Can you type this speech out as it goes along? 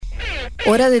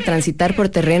Hora de transitar por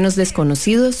terrenos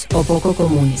desconocidos o poco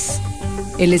comunes.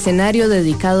 El escenario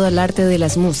dedicado al arte de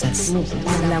las musas,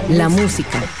 la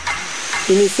música.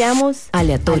 Iniciamos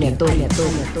Aleatorio.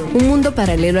 Un mundo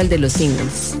paralelo al de los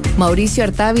singles. Mauricio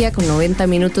Artavia con 90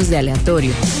 minutos de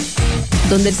aleatorio,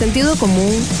 donde el sentido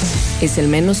común es el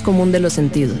menos común de los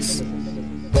sentidos.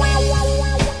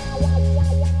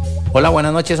 Hola,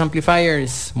 buenas noches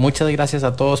Amplifiers. Muchas gracias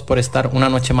a todos por estar una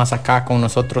noche más acá con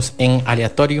nosotros en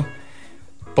Aleatorio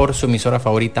por su emisora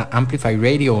favorita Amplify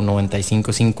Radio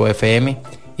 95.5 FM.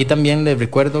 Y también les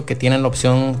recuerdo que tienen la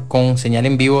opción con señal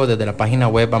en vivo desde la página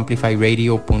web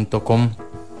amplifyradio.com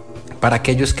para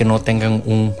aquellos que no tengan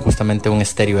justamente un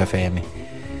estéreo FM.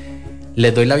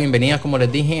 Les doy la bienvenida, como les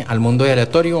dije, al mundo de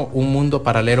Aleatorio, un mundo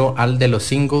paralelo al de los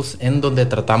singles, en donde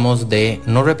tratamos de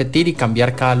no repetir y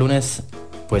cambiar cada lunes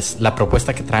pues la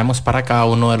propuesta que traemos para cada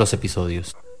uno de los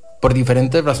episodios. Por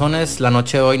diferentes razones, la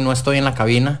noche de hoy no estoy en la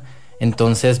cabina,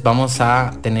 entonces vamos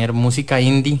a tener música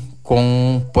indie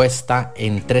compuesta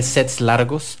en 3 sets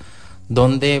largos,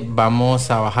 donde vamos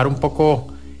a bajar un poco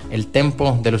el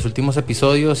tempo de los últimos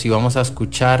episodios y vamos a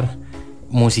escuchar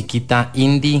musiquita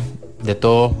indie de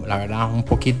todo, la verdad, un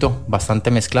poquito,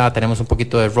 bastante mezclada. Tenemos un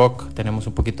poquito de rock, tenemos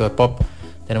un poquito de pop,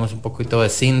 tenemos un poquito de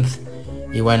synth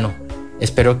y bueno,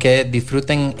 espero que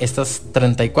disfruten estas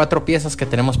 34 piezas que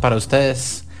tenemos para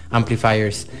ustedes,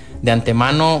 Amplifiers. De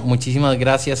antemano, muchísimas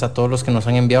gracias a todos los que nos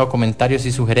han enviado comentarios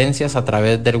y sugerencias a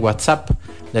través del WhatsApp.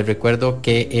 Les recuerdo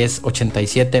que es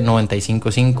 87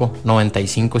 955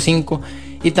 955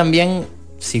 y también,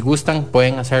 si gustan,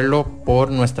 pueden hacerlo por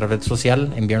nuestra red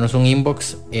social, enviarnos un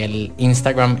inbox. El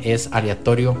Instagram es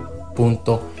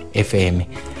aleatorio.fm.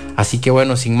 Así que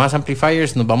bueno, sin más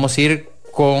Amplifiers, nos vamos a ir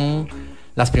con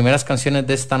las primeras canciones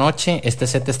de esta noche. Este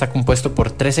set está compuesto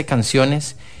por 13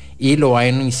 canciones y lo va a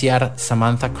iniciar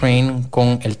Samantha Crane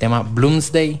con el tema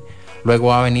Bloomsday. Luego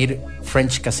va a venir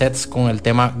French Cassettes con el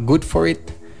tema Good For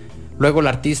It. Luego el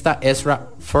artista Ezra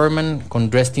Furman con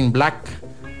Dressed in Black.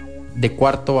 De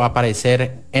cuarto va a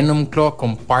aparecer Enumclaw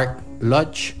con Park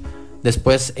Lodge.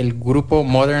 Después el grupo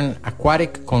Modern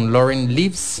Aquatic con Lauren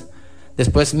Leaves.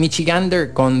 Después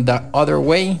Michigander con The Other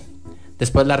Way.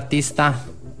 Después la artista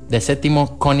de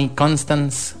séptimo Connie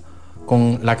Constance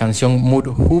con la canción Mood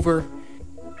Hoover.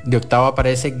 De octavo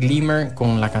aparece Glimmer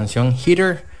con la canción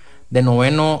Hitter. De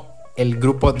noveno el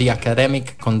grupo The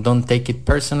Academic con Don't Take It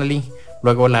Personally.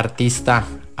 Luego la artista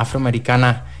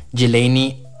afroamericana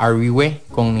Jelani Ariwe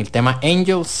con el tema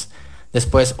Angels.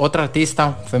 Después otra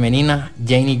artista femenina,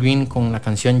 Janie Green, con la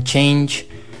canción Change.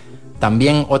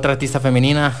 También otra artista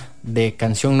femenina de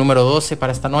canción número 12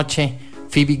 para esta noche,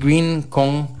 Phoebe Green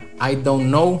con I Don't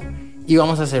Know. Y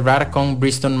vamos a cerrar con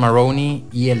Bristol Maroney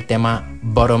y el tema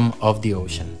Bottom of the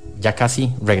Ocean. Ya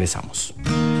casi regresamos.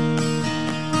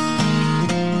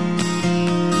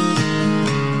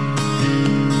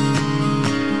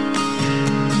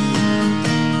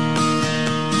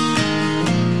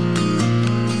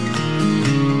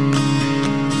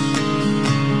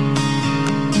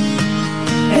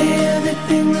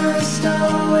 Everything must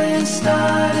always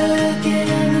start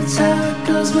again. That's how it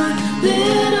goes, my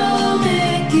little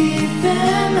Mickey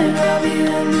family. Rob you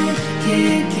and me,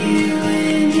 kick you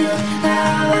in your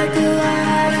out like a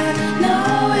light. I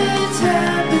know it's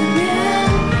happening,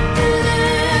 and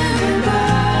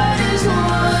everybody's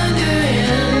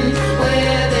wondering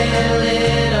where their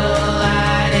little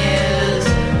light is.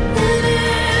 And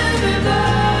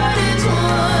everybody's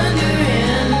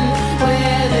wondering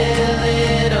where their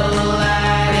little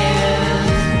light is.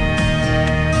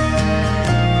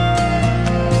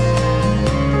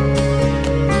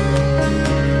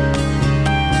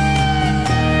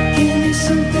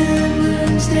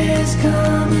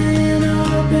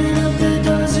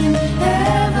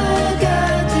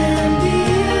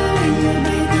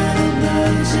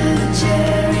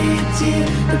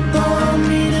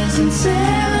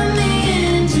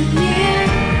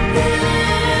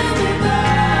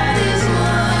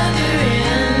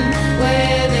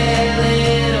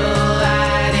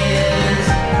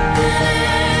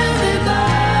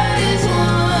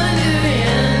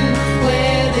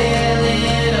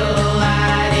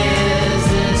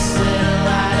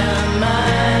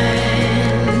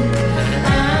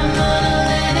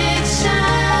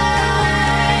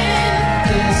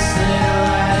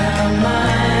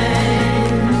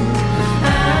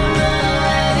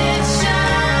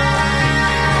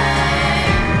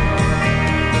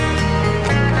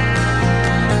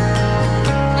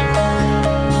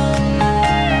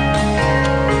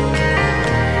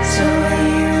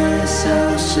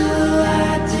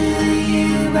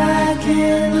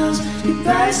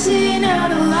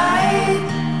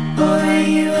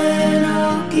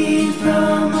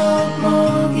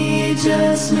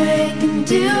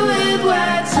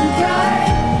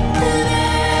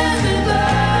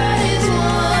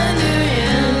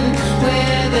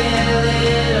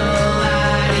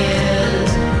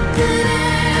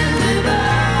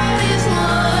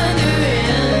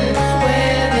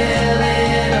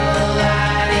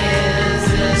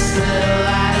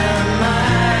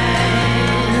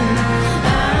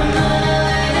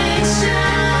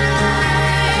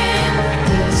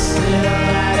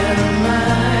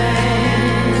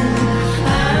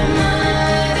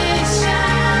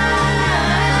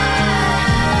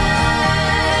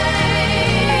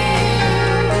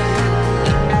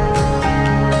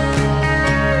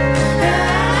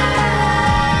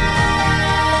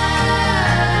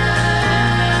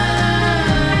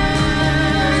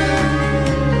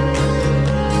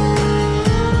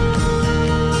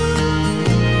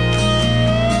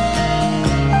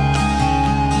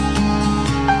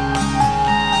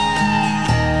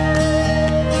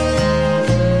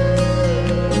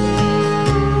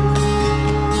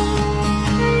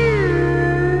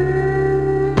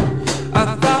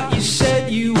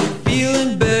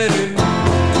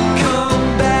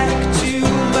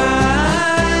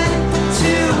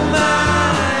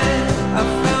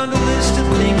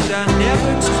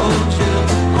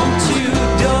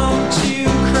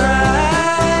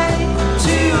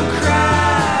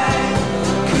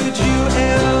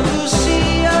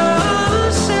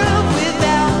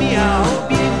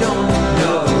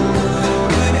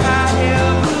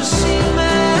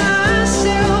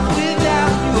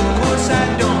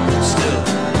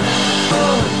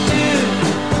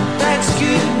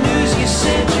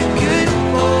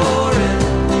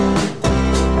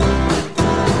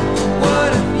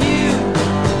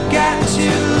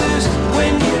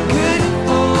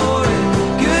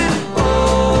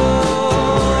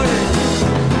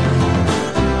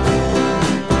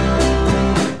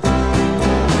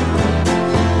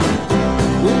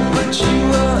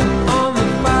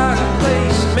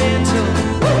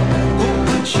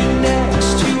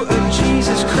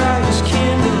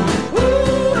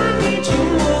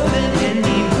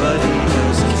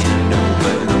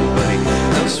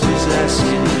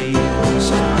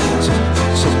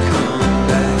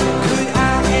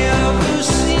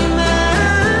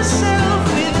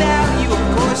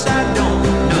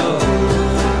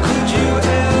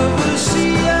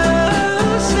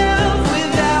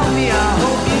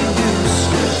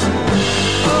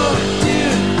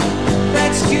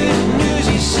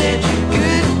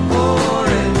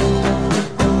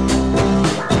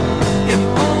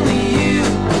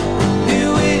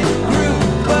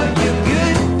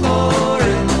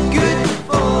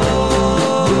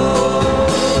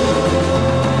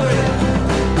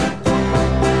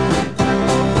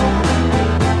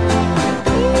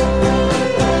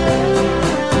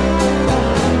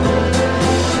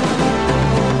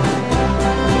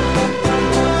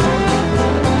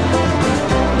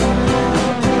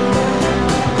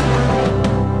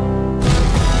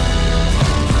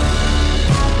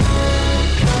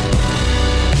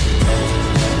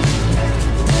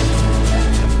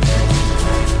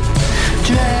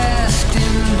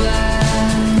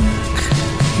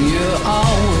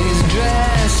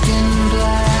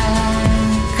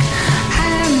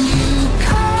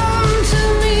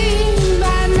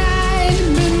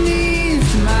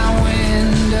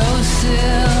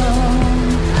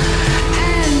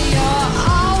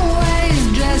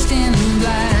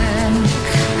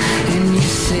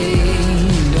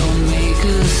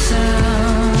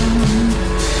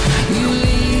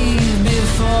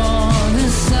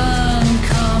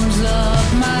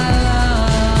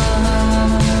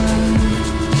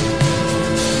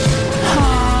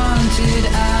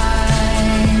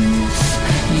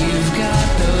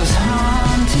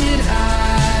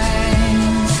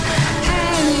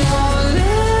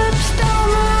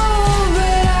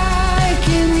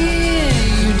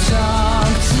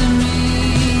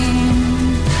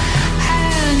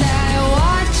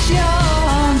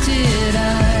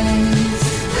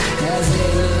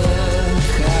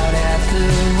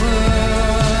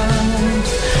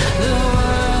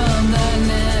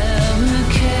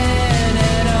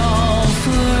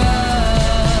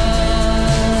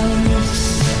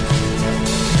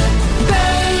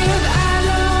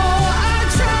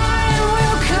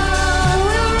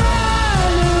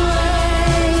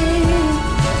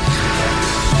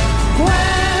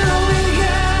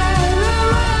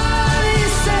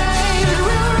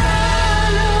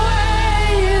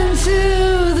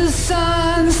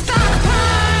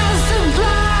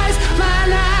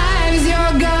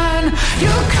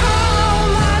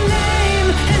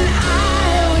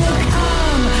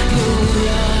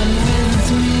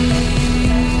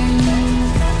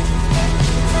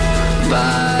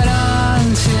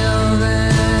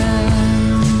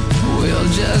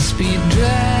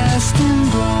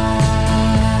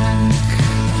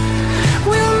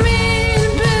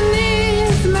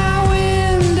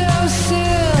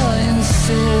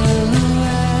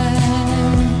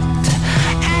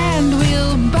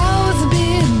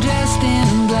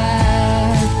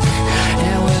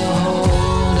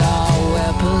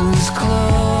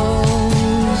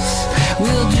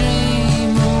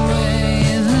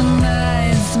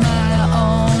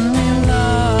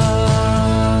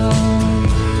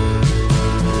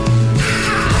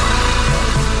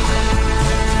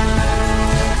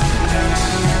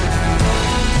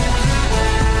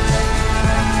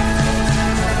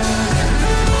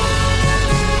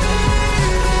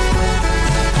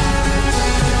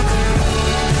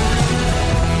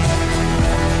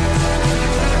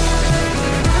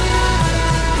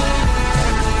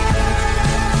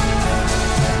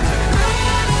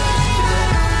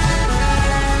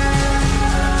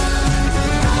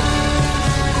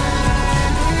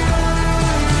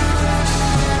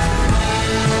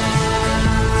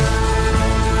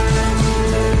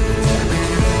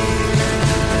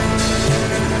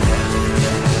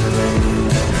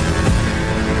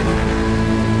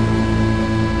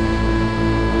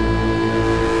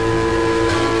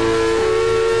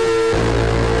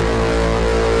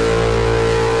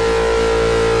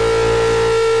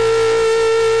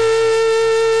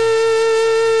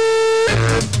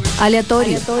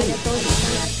 Aleatorio.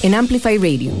 En Amplify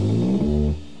Radio.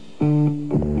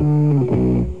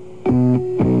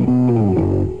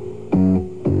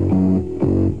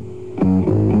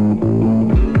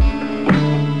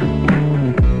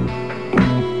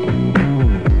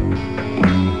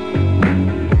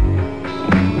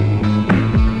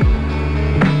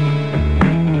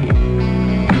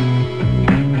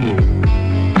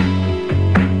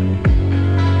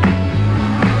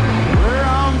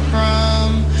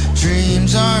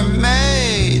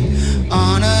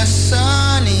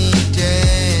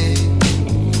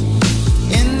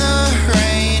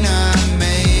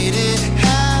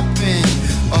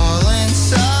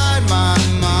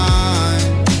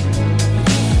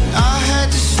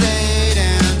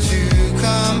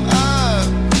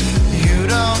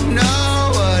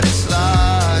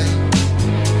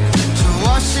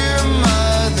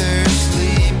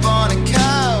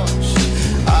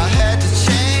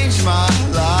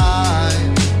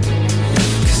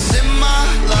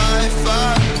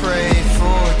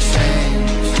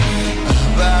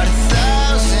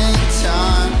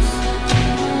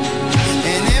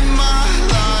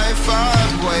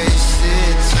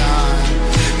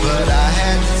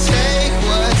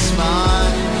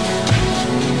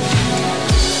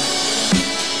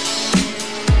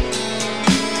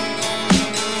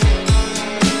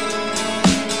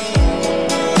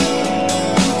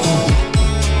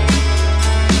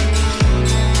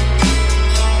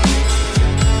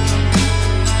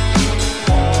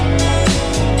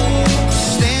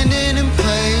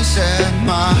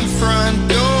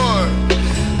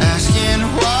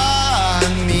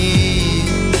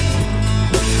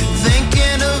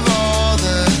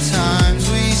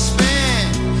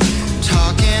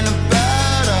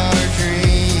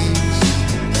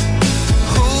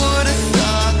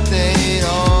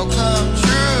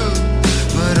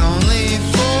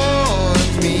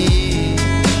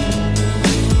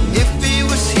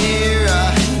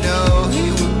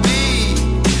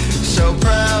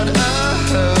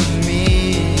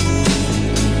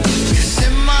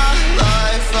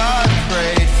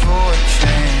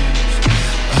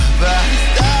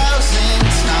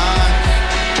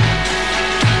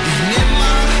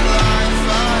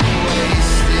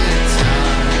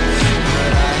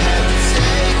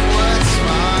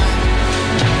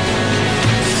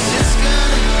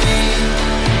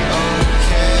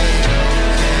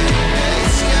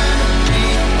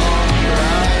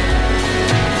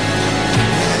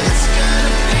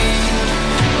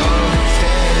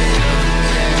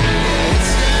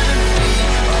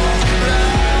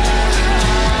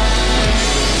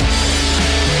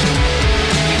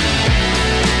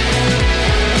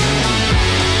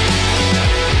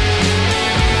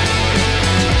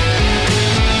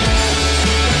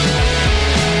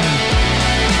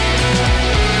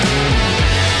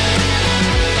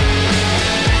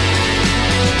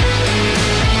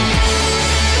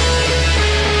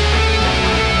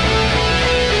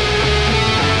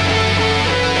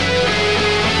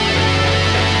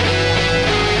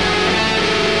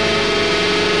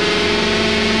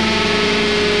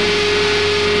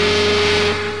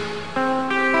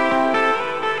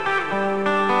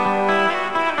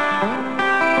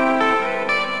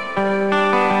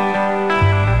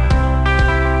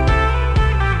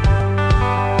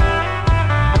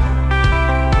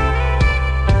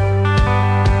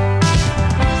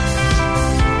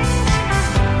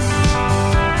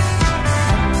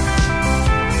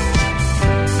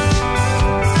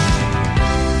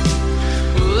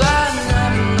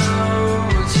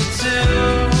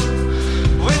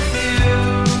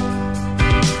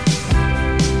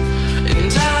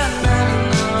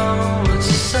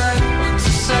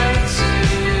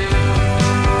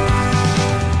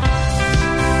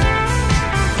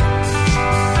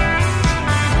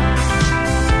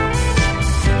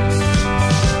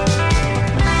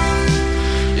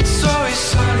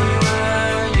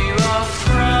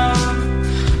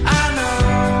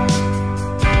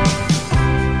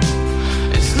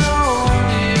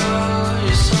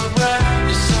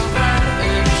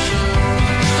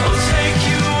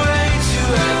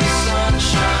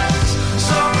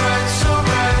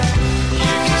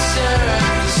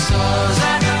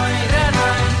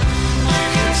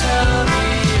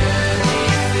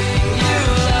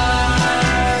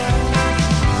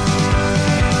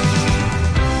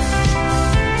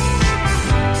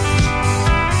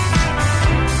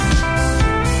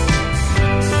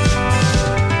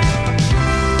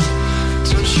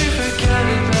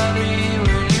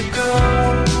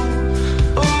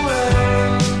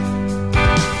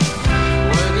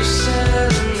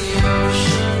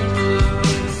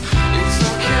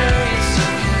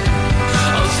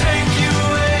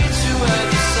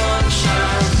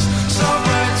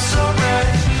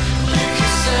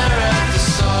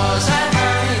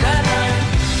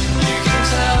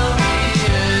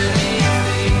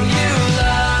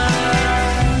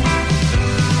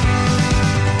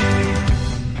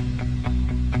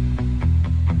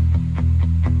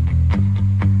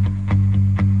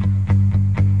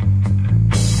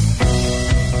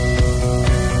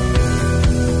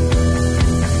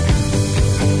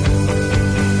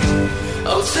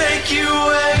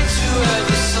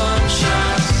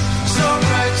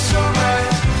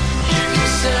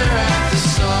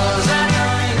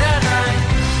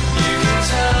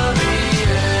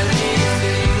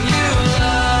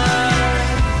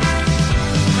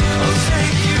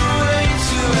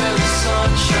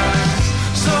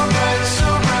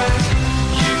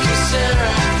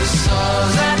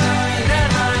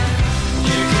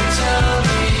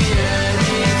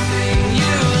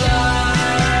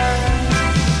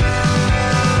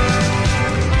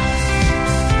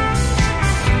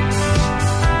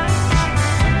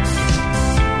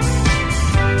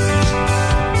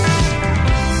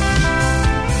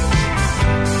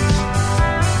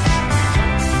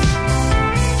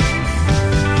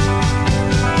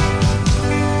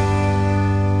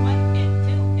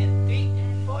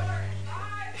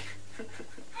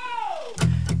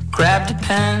 grabbed a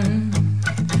pen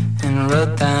and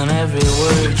wrote down every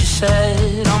word you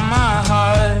said on my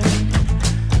heart.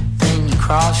 Then you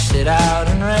crossed it out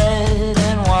and read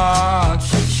and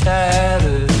watched it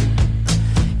shatter.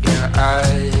 Your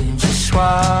eye just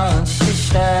watched it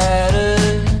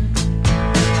shatter.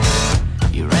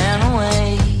 You ran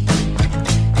away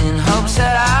in hopes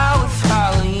that I would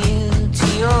follow you to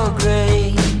your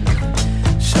grave.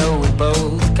 So we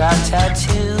both got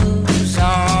tattoos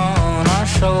on our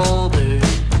shoulders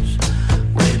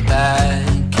way back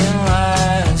in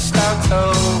last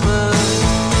October.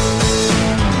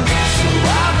 So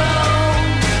I go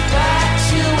back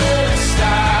to where it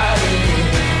started,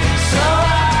 so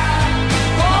I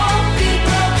won't be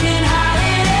broken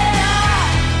hearted, and I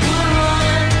would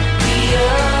run the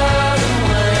other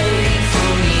way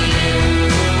from you,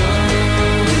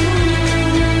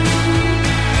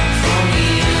 from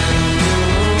you.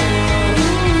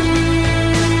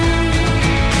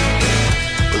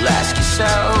 Well, ask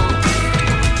yourself,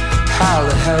 how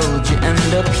the hell did you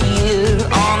end up here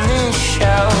on this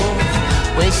show,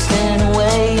 wasting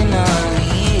away another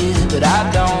year? But I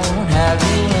don't have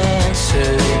the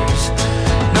answers.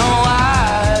 No, I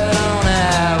don't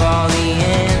have all the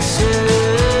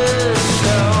answers.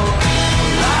 So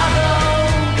I'll go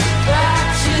back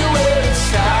to where it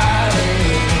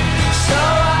started, so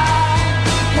I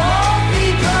won't be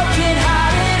broken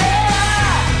hearted, and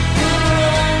I will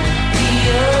run the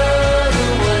other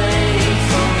way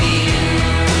from you,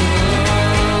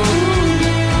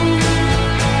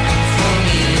 from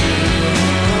you.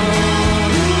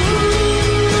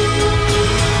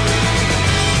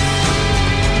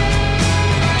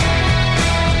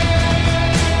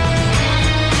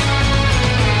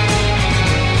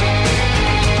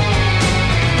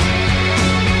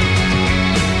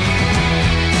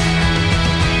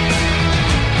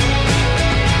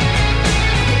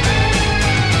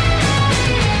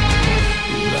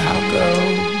 I'll go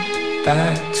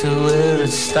back to where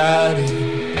it started,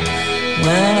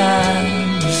 when I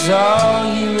was all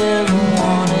you ever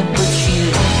wanted, but you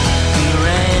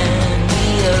ran the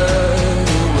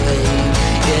other way.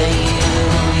 Yeah,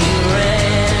 you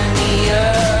ran the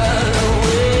other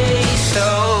way. So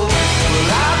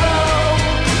I'll go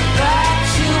back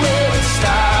to where it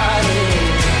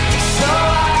started, so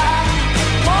I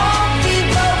won't be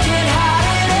broken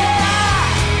hearted, and I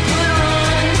would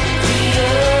run the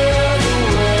other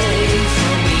way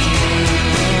from you, from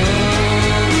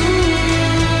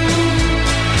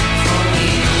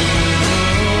you,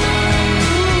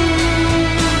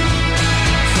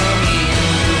 from you,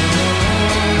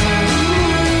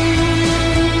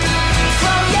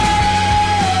 from you.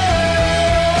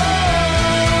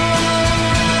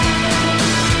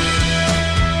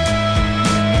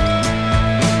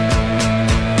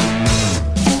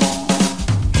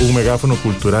 Un megáfono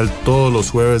cultural todos los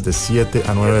jueves de 7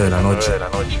 a 9 de la noche.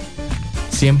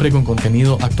 Siempre con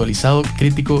contenido actualizado,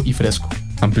 crítico y fresco.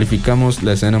 Amplificamos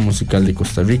la escena musical de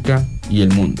Costa Rica y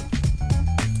el mundo.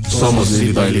 Somos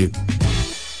Lead by Lead.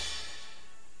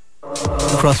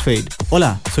 Crossfade.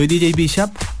 Hola, soy DJ Bishop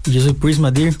y yo soy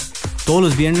Prisma Deer. Todos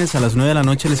los viernes a las 9 de la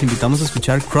noche les invitamos a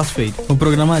escuchar Crossfade, un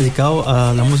programa dedicado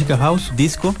a la música house,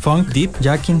 disco, funk, deep,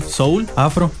 jacking, soul,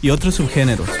 afro y otros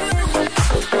subgéneros.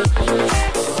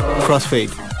 Crossfade.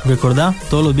 Recordá,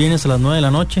 todos los viernes a las 9 de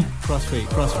la noche.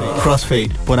 Crossfade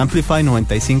por Amplify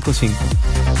 95.5.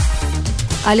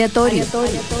 Aleatorio.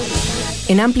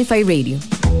 En Amplify Radio.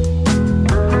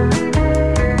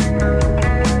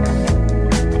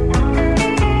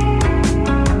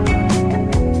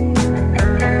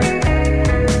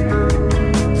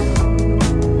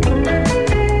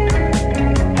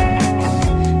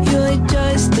 You're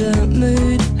just a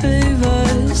mood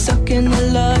hoover, sucking the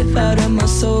life out of my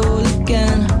soul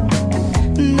again.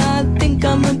 And I think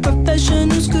I'm a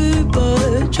professional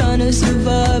scuba, trying to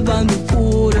survive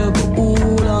underwater, but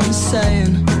all I'm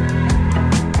saying,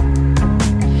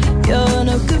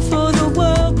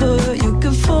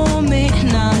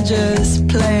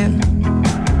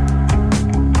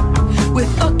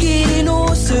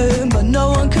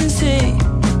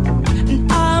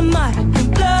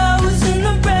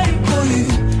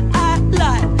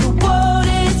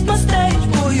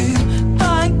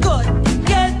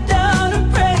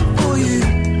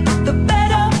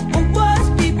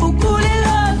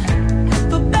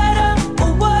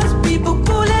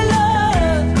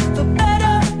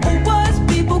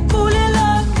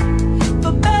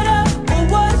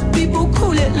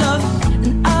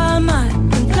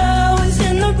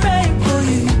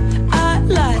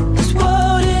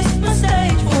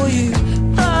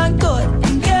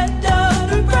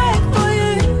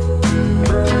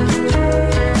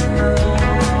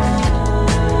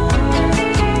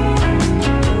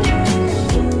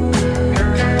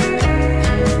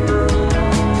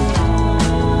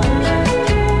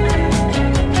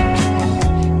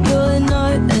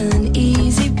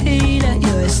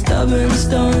 stubborn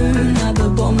stone at the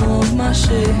bottom of my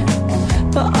shoe.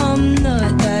 But I'm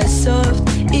not that soft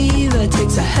either.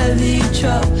 Takes a heavy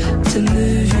truck to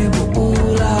move you, but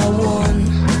all I want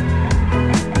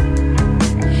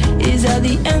is at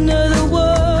the end of the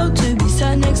world to be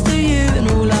sat next to you. And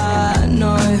all I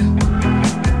know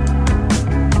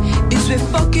is we're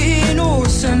fucking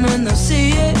awesome and they'll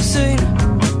see it soon.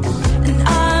 And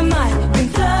I might bring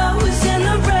flowers in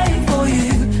the rain for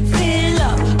you, fill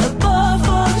up a bar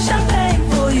full of champagne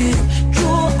for you,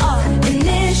 draw up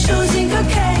initials in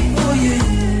cocaine for you.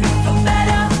 For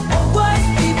better or worse,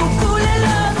 people call it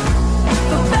love.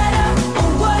 For better or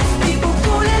worse, people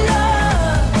call it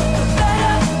love. For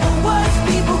better or worse,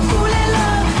 people call it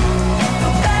love.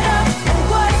 For better or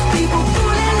worse, people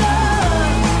call it love.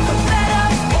 For better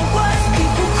or worse,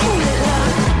 people call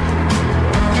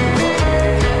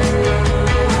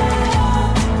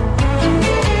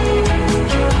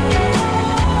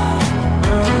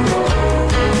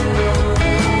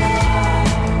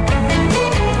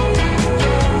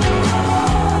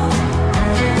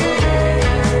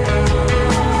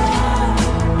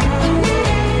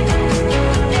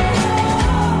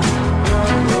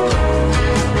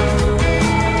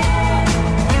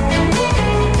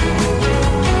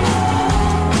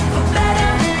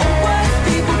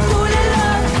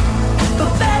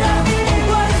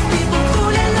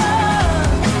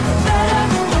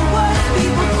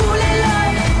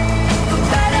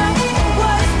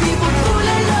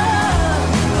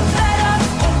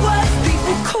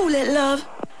it love.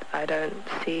 I don't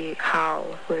see how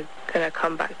we're gonna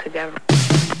come back together.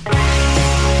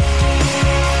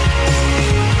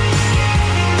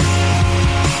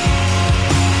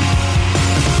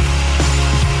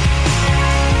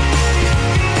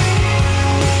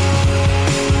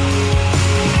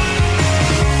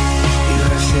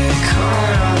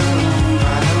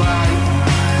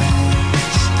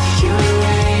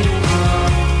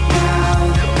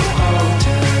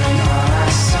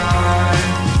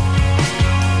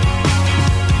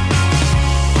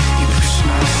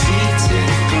 To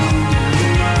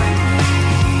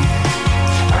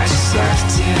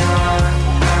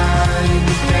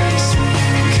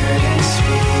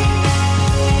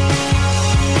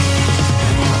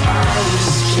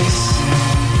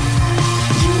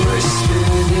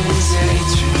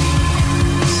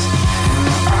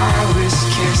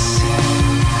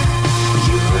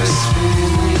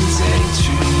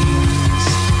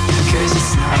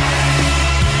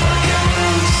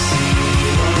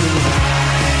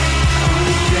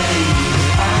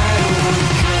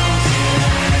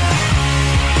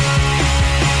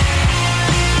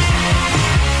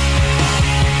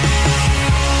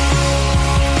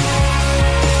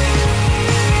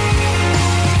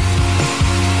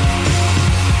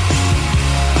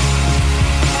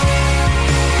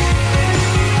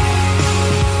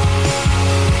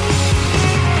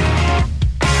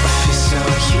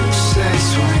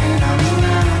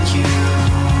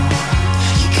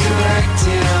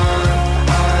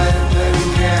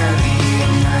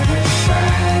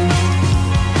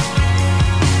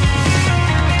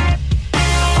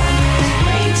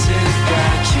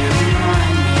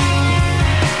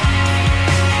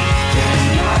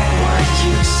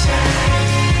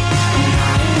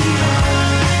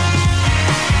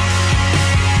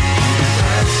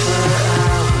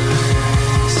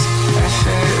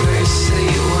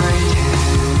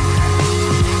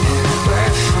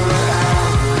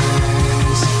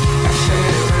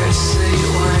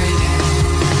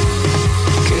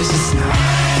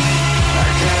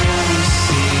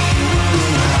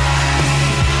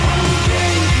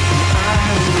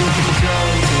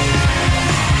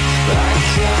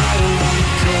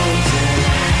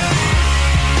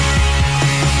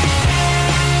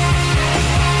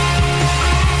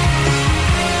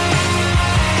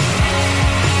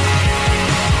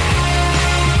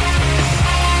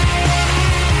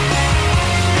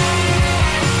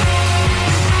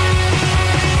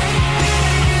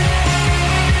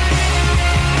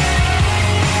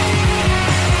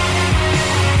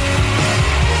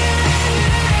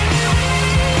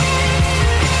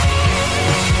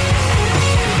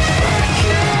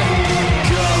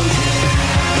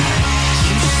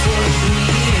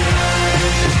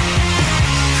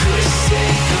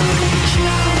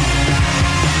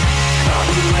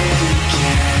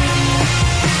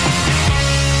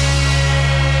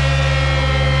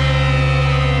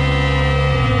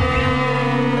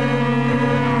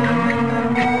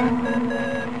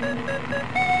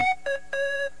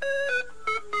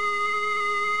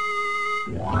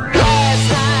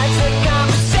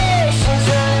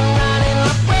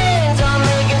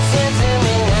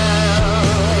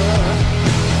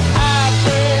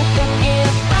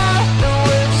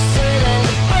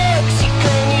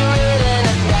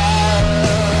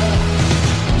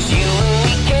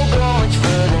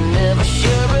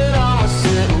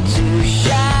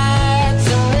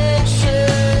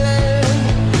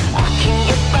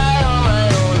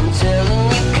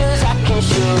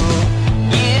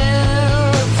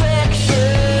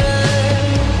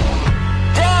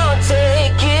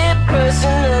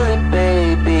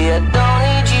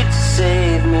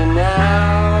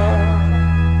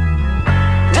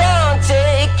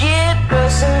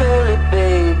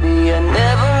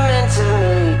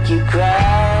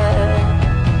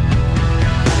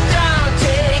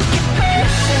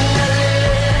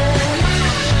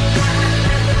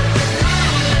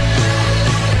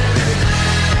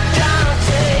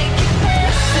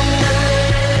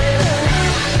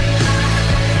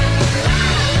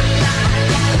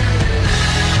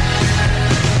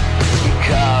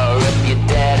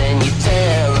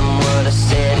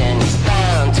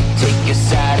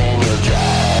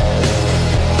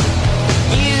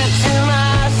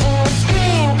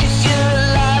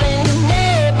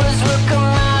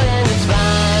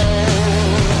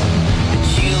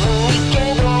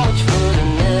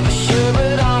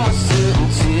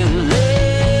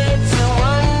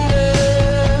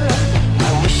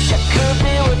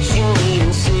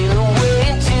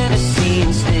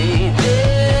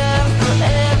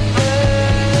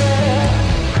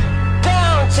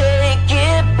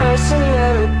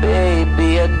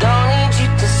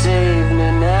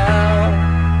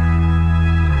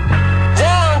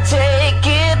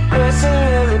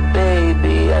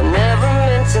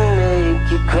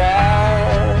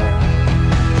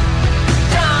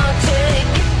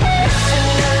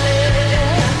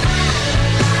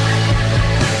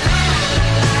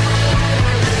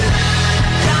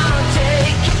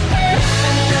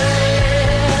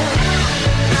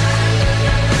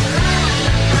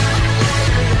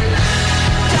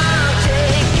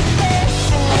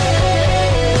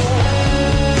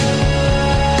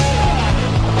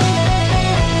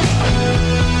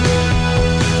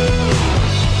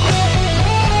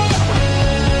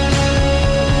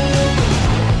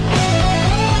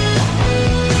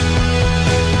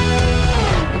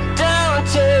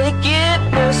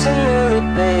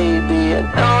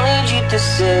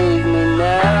save me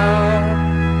now.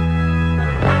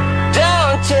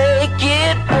 Don't take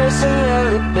it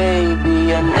personally,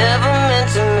 baby, I never meant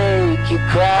to make you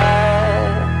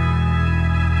cry.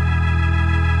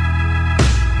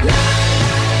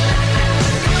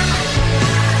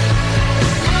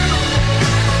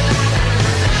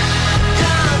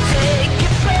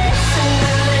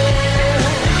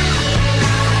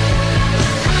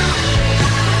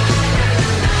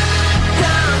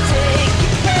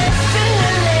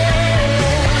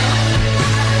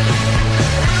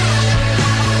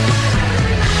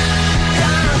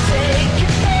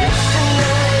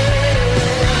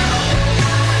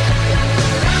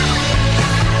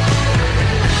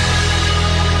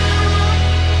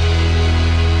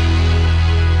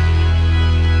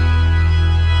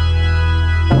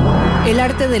 El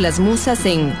arte de las musas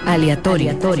en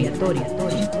Aleatorio.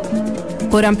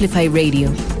 Por Amplify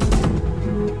Radio.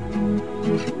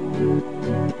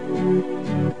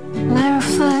 Light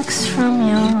reflects from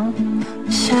your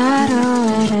shadow.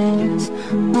 It is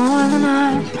more than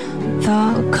I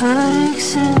thought could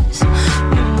exist.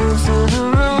 You move through the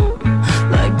room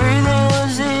like breathing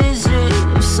was easy.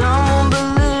 If someone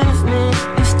believed me,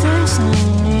 if there's no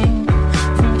need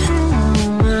from paying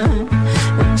your mind,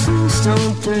 and please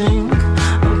don't think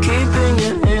I'm keeping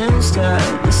your hands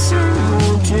tied. The same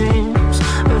old dreams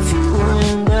of you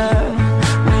and I.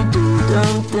 We do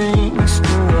dumb things,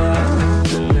 but why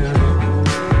tonight?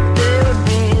 They would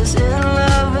be as in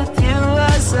love with you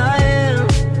as I am.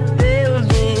 They would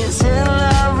be as in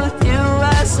love with you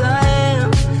as I am.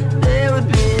 They would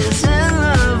be as in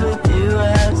love with you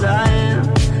as I am.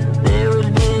 They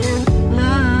would be in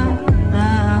love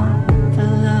now for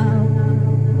love.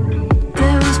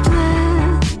 There was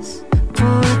bliss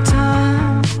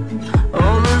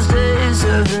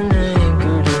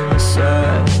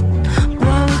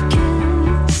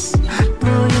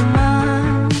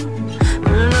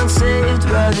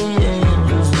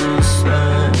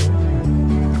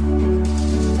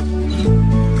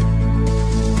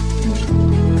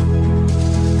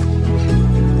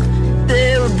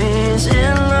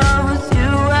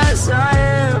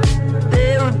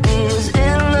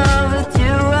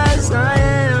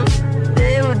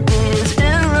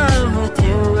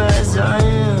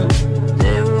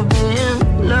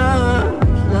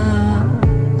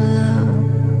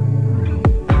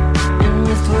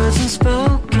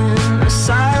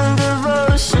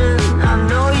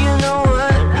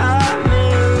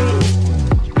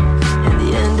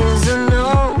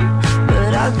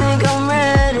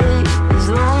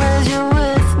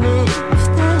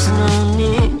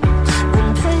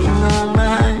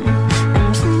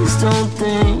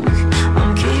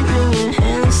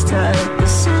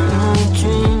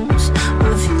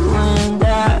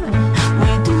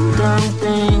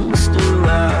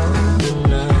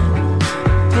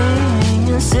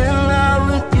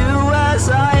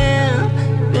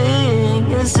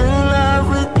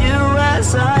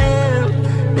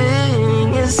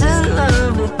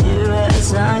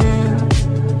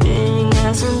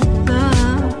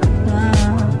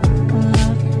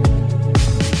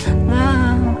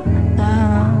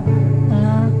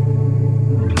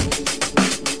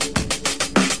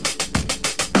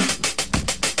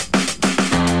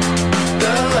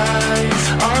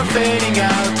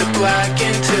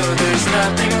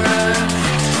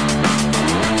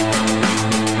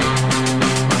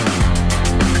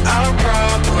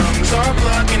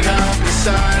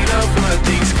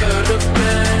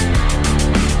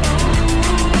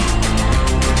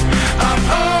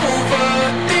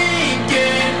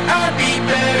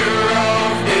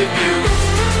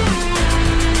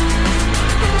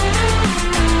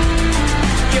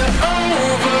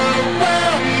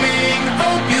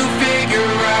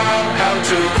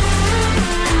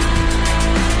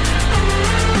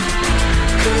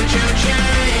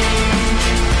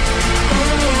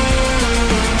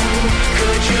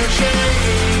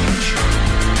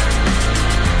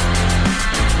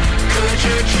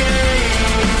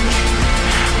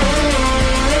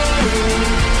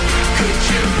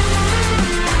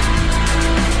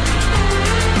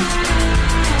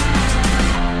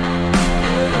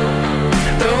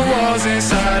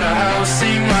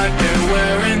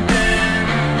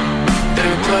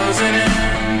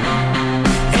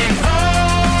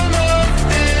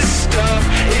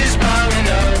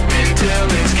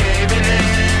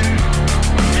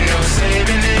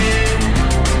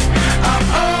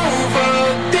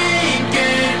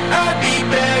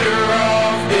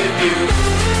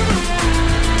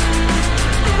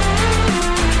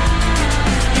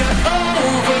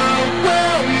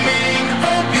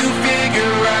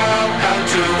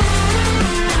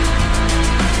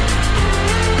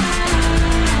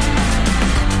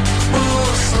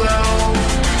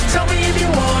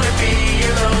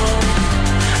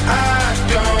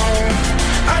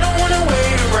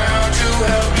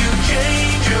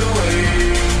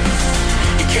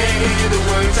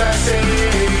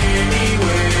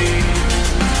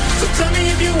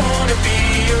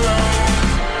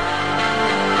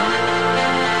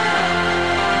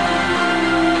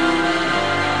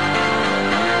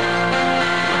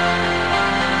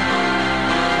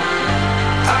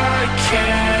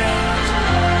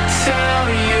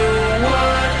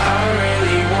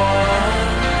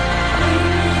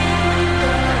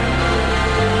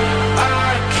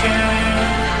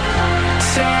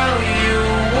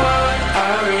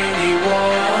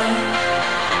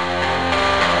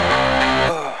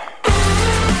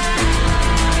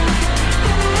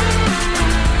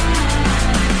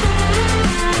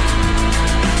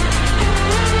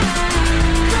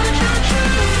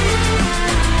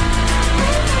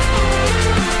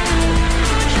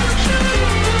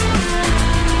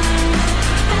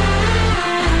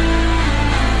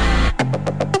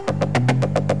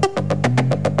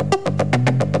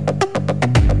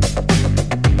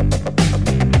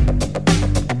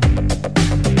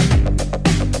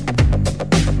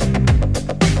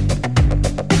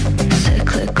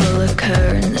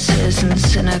silences and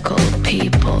cynical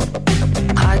people.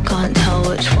 I can't tell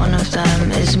which one of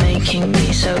them is making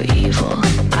me so evil.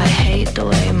 I hate the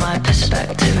way my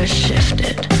perspective has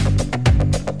shifted,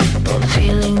 but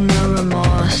feeling no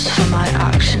remorse for my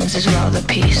actions is rather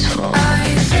peaceful.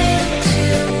 I think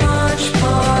too much,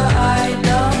 but I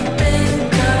don't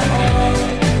think at all.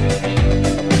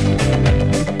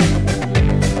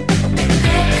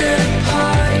 Pick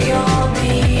apart your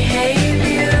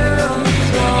behavioral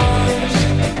flaws.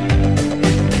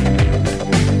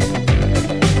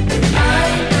 I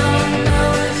don't know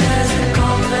if there's a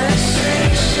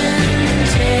conversation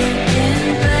taking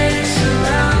place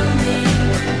around me,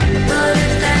 but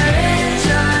if there is,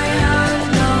 I have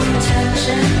no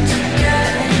intention to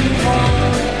get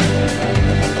involved.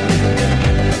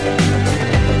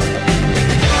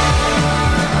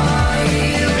 Are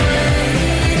you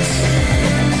waiting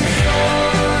for?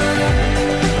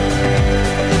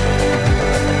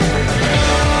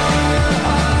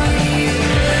 Are you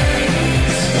waiting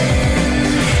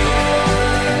for?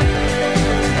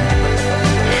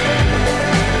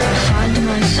 I find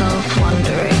myself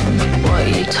wondering what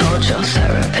you told your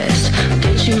therapist.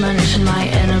 Did you mention my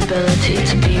inability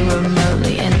to be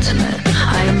remotely intimate?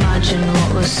 I imagine what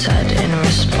was said in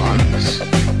response.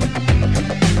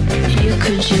 You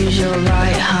could use your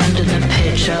right hand in the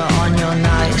picture on your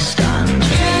nightstand.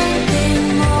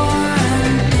 Drinking more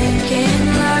and thinking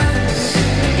less.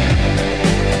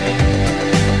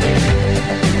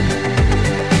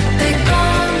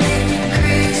 Becoming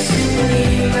increasingly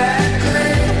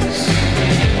reckless.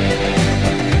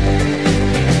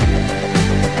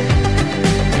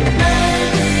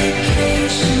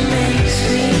 Medication makes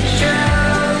me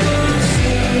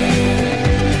drowsy.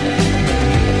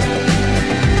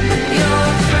 Your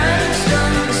friends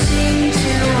don't seem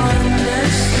to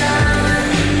understand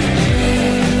me.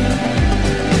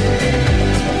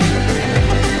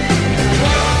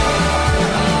 What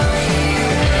are you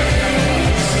waiting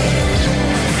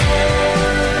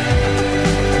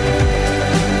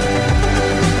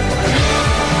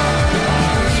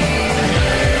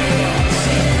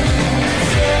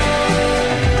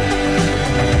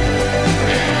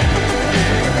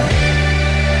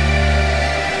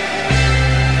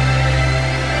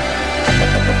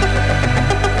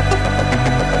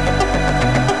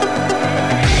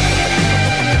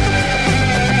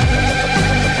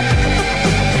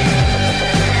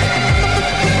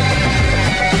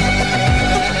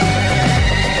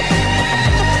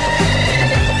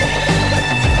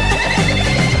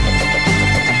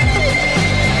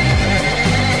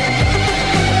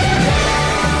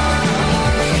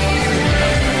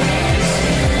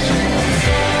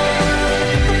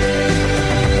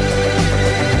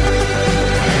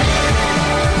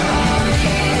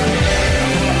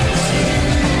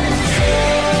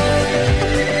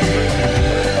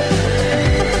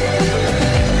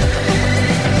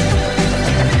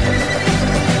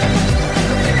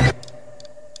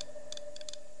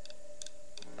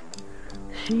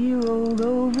She rolled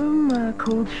over my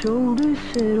cold shoulder,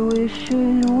 said, where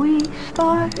should we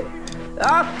start?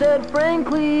 I said,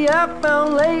 frankly, I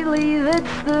found lately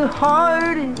that's the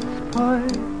hardest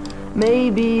part.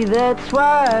 Maybe that's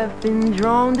why I've been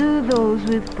drawn to those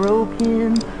with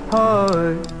broken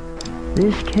hearts.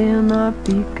 This cannot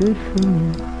be good for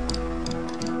me.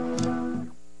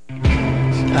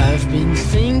 I've been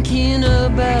thinking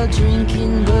about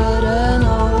drinking, but I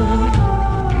know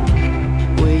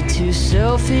way too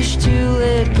selfish to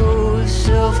let go of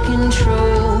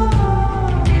self-control.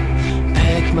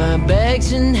 Pack my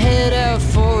bags and head out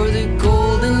for the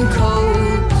Golden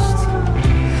Coast,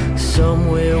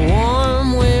 somewhere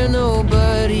warm where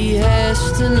nobody has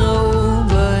to know.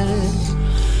 But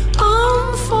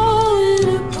I'm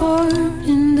falling apart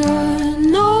and I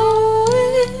know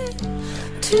it.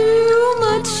 Too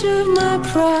much of my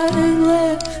pride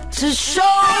left to show it.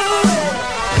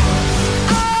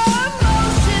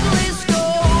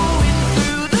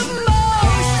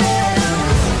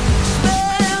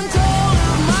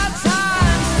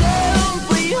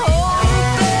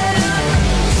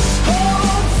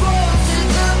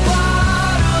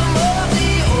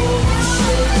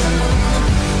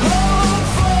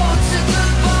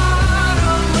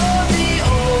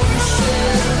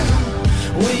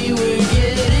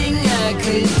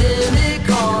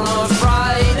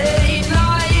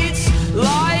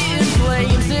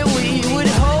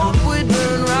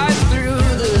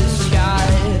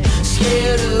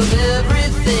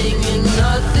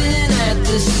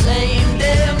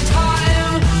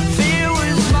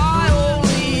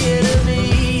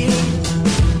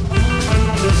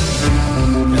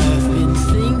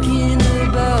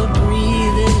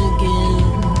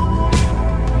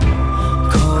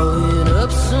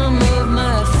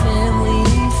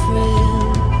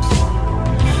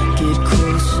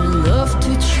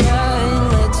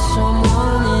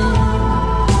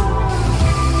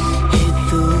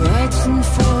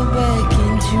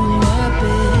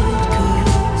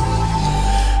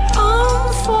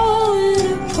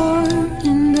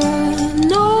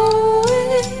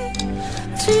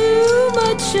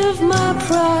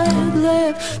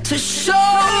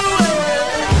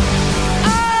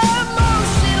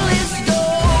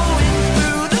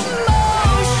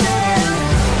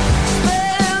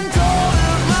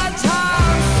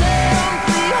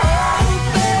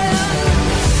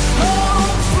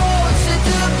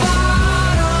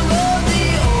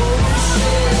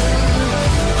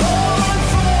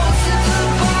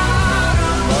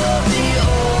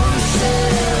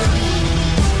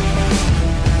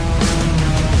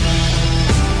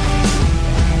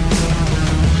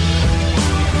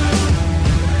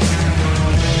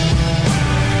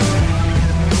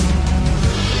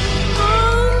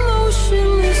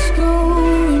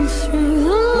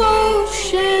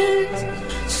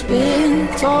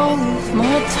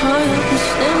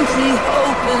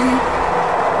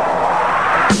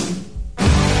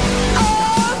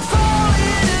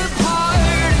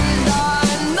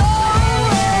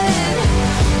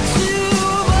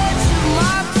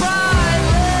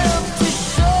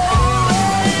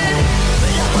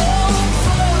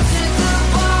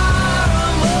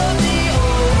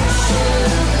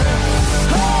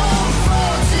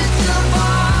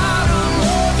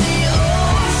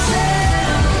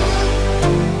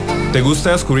 ¿Te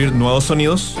gusta descubrir nuevos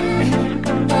sonidos?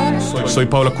 Soy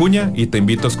Pablo Acuña y te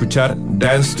invito a escuchar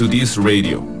Dance to This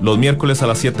Radio los miércoles a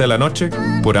las 7 de la noche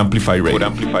por Amplify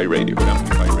Radio.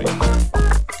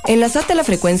 Enlazate a la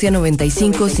frecuencia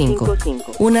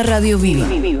 95.5, una radio viva,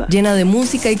 llena de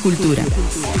música y cultura.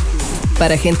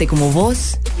 Para gente como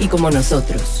vos y como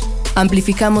nosotros.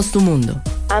 Amplificamos tu mundo.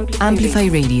 Amplify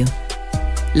Radio.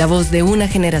 La voz de una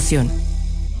generación.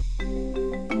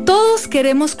 Todos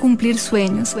queremos cumplir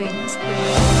sueños.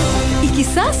 Y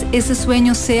quizás ese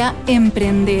sueño sea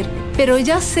emprender, pero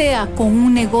ya sea con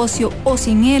un negocio o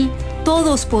sin él,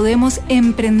 todos podemos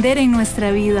emprender en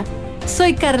nuestra vida.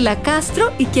 Soy Carla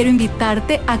Castro y quiero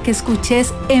invitarte a que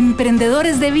escuches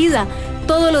Emprendedores de Vida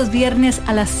todos los viernes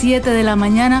a las 7 de la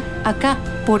mañana acá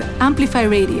por Amplify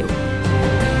Radio.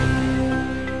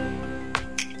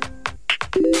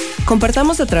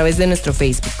 Compartamos a través de nuestro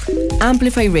Facebook,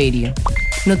 Amplify Radio.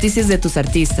 Noticias de tus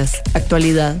artistas,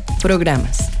 actualidad,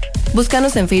 programas.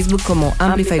 Búscanos en Facebook como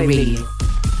Amplify Radio.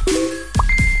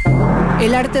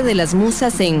 El arte de las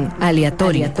musas en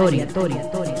aleatorio.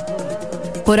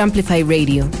 Por Amplify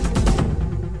Radio.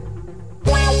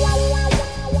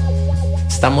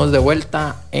 Estamos de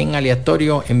vuelta en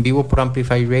aleatorio, en vivo por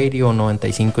Amplify Radio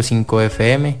 95.5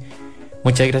 FM.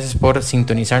 Muchas gracias por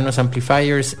sintonizarnos,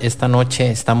 Amplifiers. Esta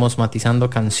noche estamos matizando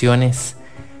canciones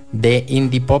de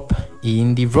indie pop y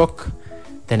indie rock.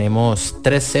 Tenemos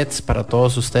 3 sets para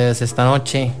todos ustedes esta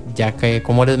noche, ya que,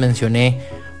 como les mencioné,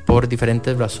 por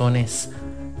diferentes razones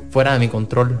fuera de mi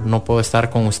control no puedo estar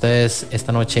con ustedes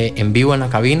esta noche en vivo en la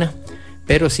cabina,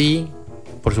 pero sí,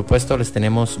 por supuesto, les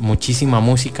tenemos muchísima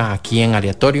música aquí en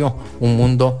aleatorio, un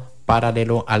mundo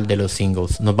paralelo al de los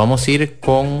singles. Nos vamos a ir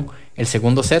con el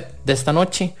segundo set de esta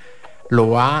noche. Lo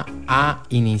va a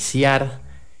iniciar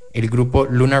el grupo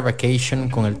Lunar Vacation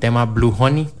con el tema Blue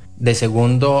Honey. De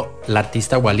segundo, la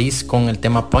artista Wallis con el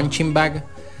tema Punching Bag.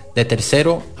 De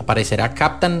tercero, aparecerá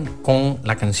Captain con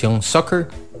la canción Soccer.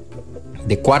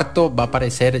 De cuarto, va a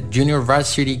aparecer Junior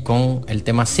Varsity con el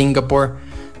tema Singapore.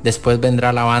 Después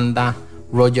vendrá la banda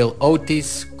Royal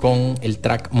Otis con el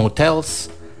track Motels.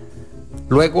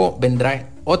 Luego vendrá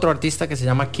otro artista que se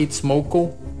llama Kid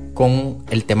Smoko con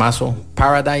el temazo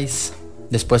Paradise.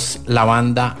 Después la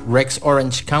banda Rex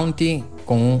Orange County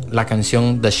con la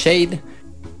canción The Shade.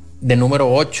 De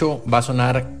número 8 va a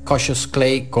sonar Cautious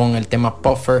Clay con el tema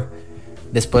Puffer.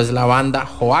 Después la banda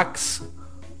Hoax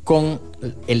con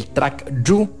el track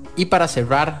Drew. Y para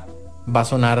cerrar va a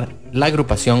sonar la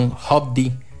agrupación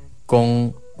Hobdy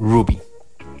con Ruby.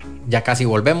 Ya casi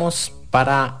volvemos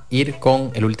para ir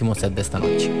con el último set de esta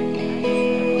noche.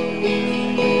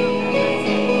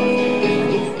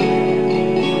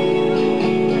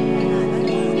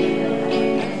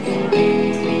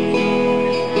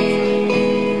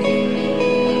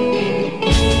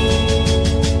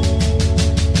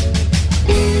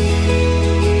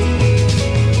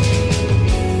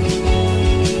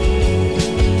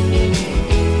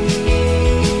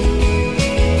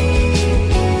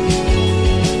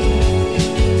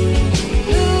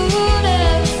 Who'd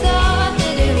have thought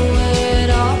that it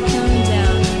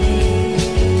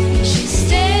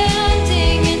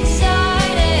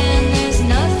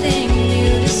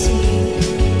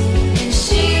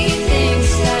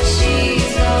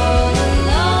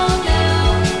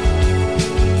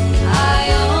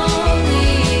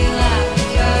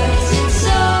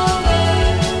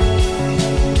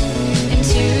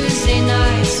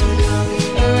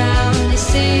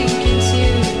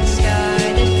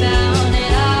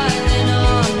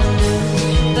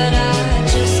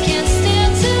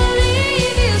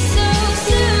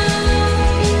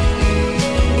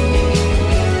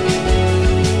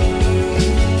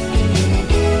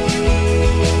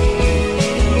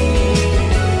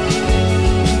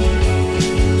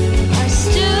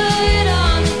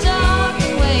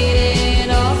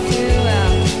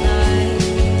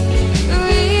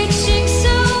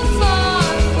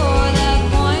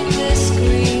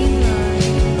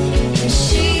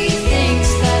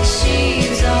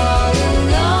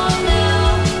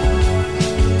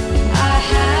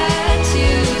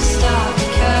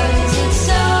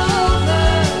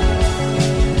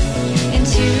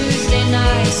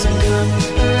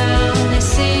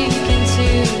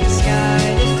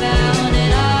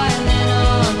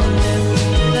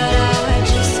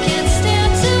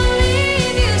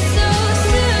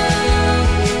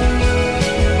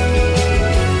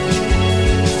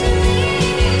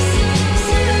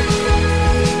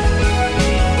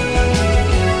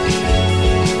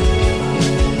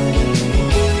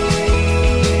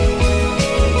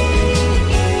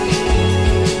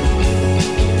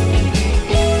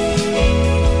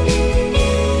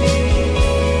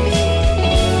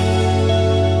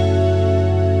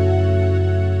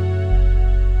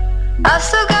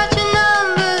still got your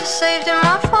number saved in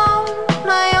my phone.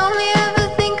 I only ever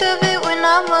think of it when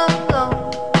I'm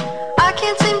alone. I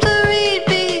can't seem to read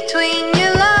between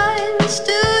your lines.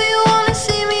 Do you wanna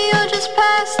see me or just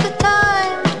pass the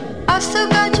time? I still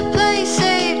got your place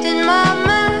saved in my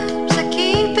maps. I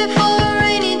keep it for a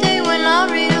rainy day when I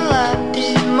relapse.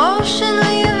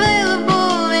 Emotionally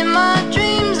available in my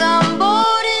dreams. I'm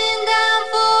boarding down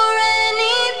for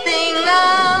anything.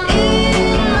 I'm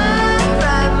in my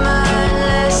right mind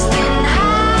less than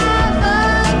half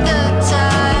of the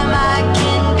time. I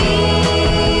can be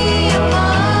a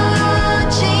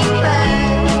punching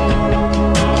bag.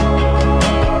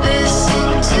 Listen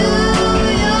to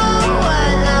your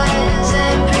white lies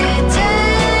and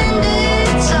pretend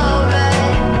it's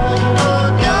alright. Oh,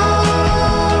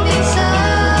 don't be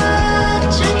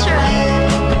such a drag.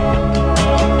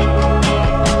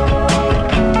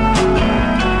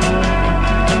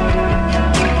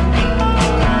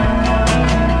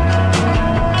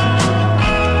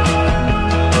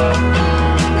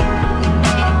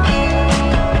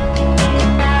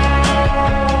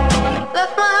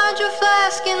 Left my hydro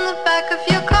flask in the back of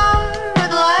your car.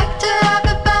 Would like to have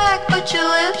it back, but you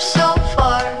live so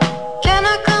far. Can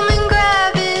I come and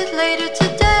grab it later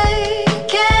today?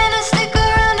 Can I stick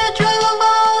around? I drove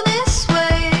all this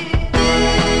way.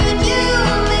 Did you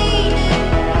mean it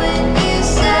when you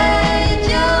said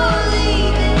you're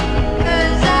leaving?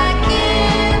 'Cause I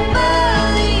can't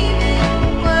believe it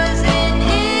wasn't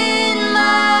in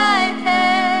my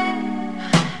head.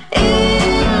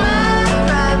 In my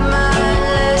right mind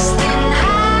less than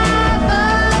half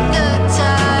of the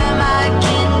time. I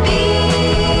can be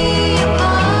a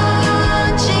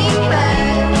punching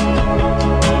bag.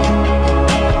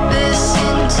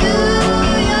 Listen to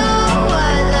your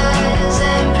white lies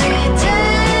and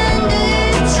pretend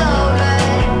it's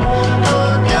alright.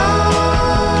 Oh,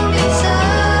 don't be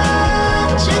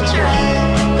such a drag.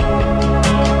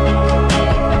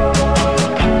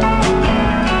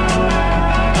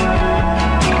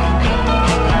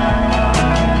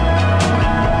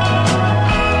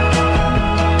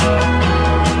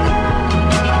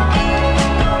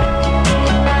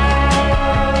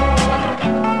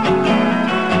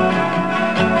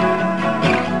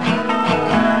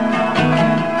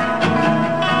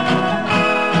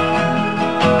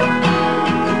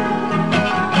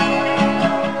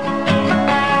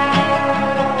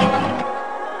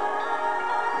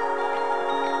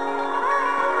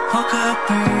 Woke up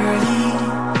early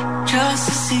just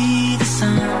to see the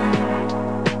sun.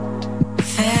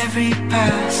 With every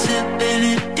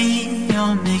possibility,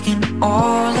 you're making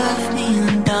all of me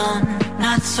undone.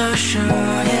 Not so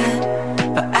sure yet,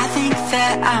 but I think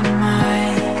that I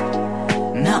might.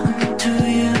 Nothing to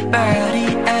your body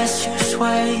as you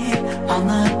sway on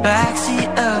the backseat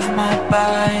of my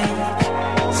bike.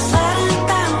 Sliding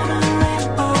down a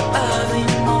rainbow of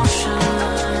emotions.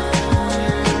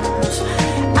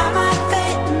 I might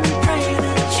faint and pray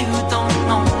that you don't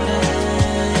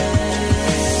notice.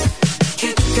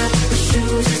 Kick up my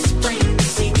shoes, it's plain to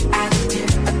see I did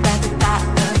about the thought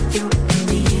of you and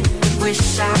me. Wish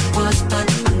I was, but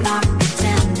I'm not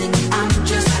pretending. I'm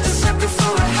just a sucker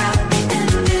for a happy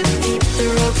ending. Keep the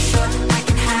rope short, I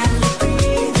can hardly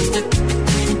breathe. Stuck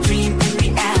between a dream and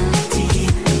reality.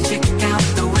 Chicken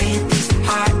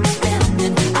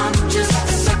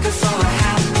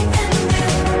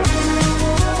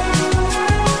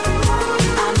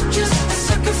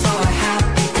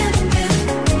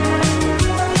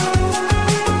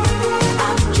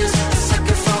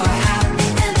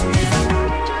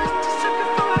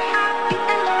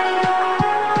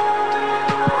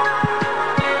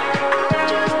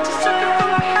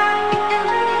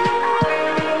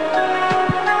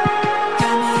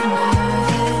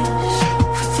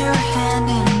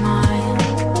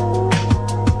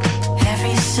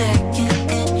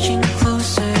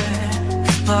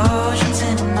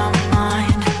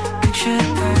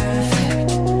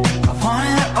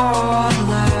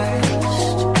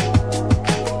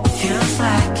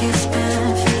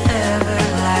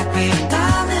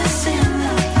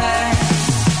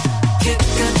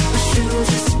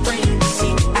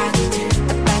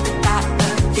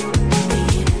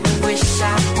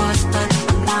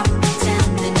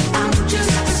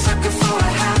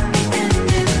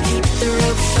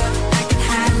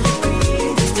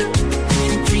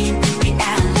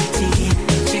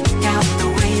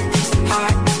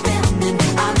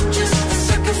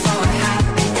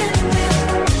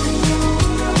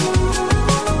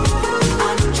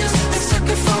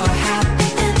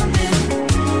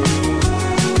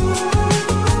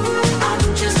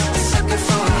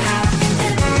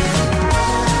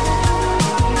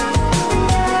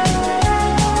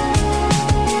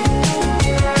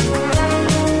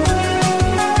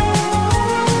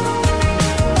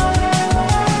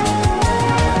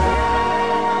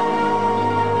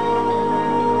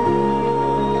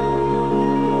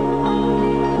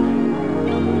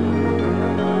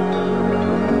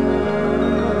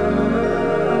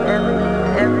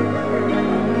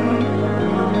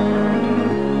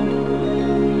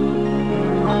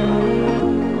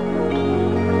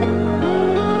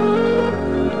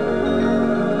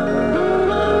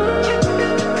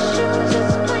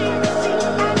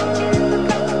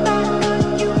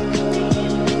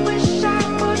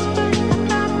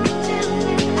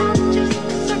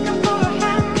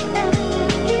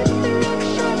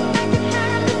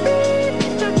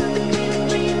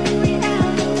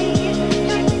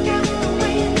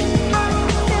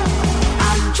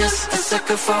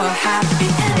for a happy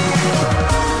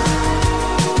ending.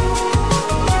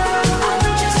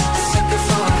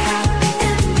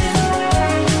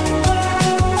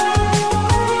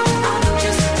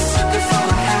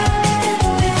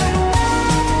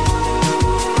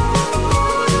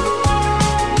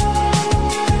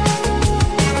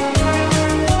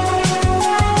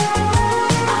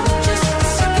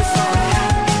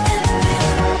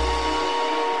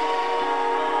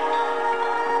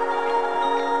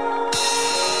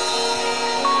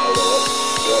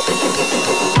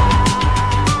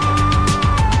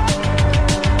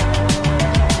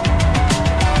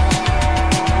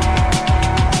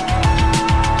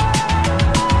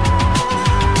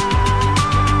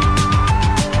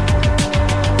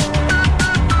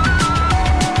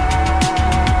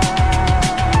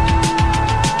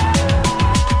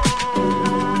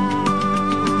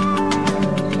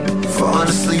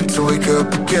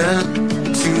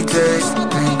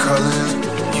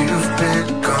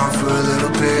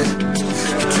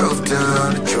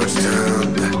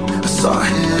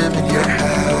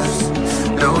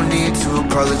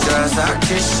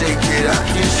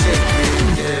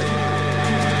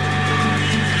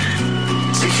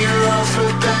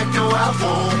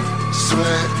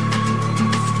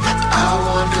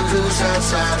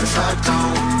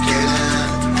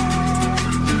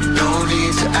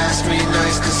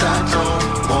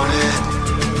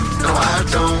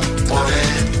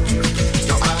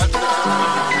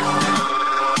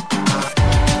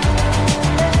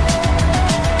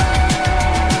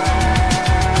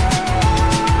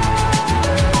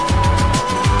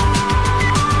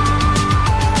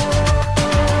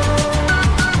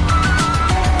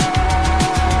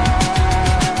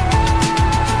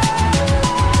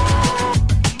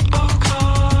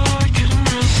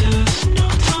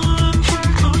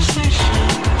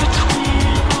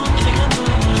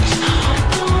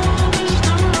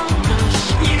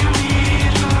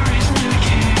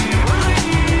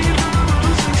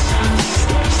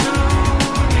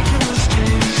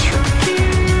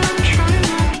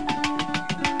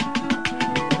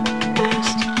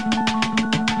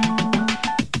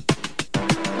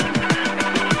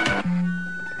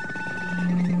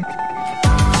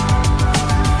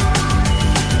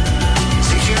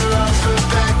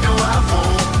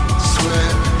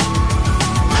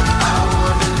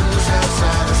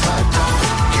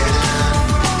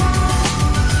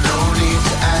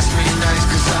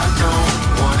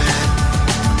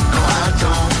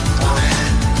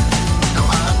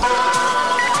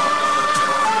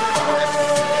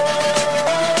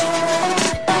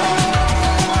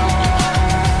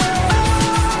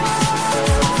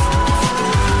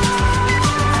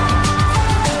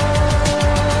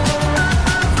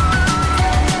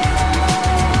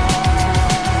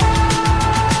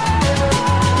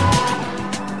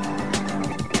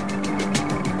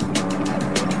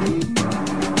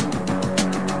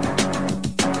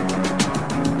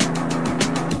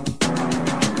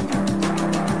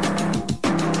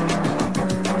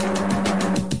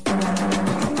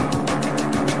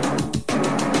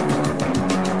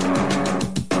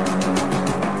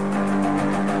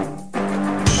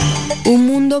 Un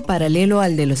mundo paralelo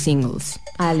al de los singles.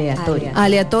 Aleatorio.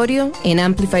 Aleatorio en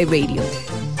Amplify Radio.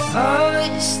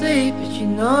 I sleep, but you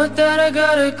know that I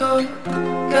gotta go.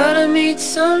 Gotta meet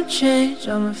some change,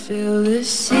 I'ma feel the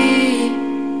sea.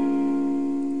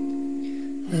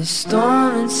 There's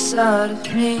storm inside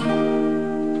of me.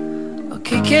 I'll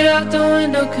kick it out the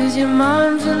window cause your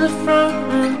mom's in the front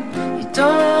room. You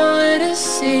don't want her to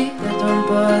see, that don't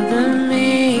bother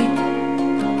me.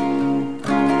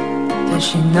 Does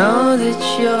she know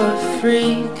that you're a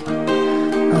freak?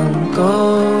 I'm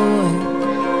going,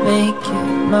 make it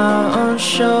my own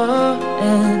show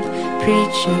and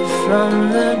preach it from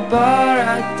the bar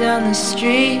right down the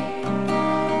street.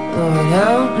 Lord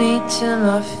help me to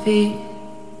my feet.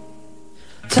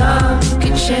 Time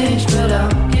can change but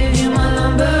I'll give you my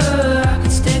number. I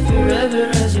could stay forever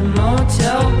as your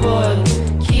motel boy.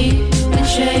 Keep the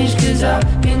change cause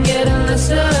I've been getting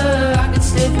lesser. I could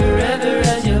stay forever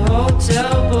as your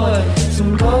hotel boy.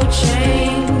 Some gold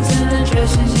chains and the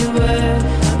dresses you wear.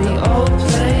 The old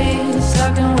place,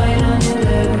 I can wait on you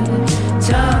there.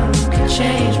 Time can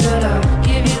change but I'll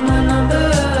give you my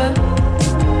number.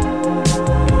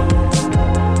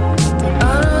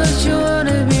 I know that you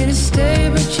wanted me to stay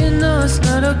but you know it's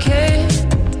not okay.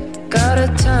 Got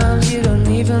at times you don't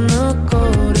even look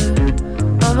older.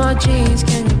 On my jeans,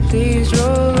 can you please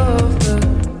roll over?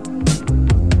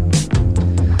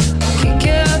 Kick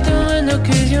it out the window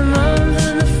cause your mom's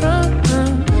in the front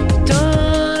room. You don't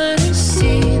want her to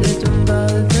see, that don't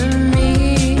bother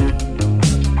me.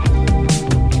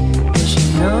 Does she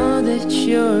know that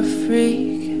you're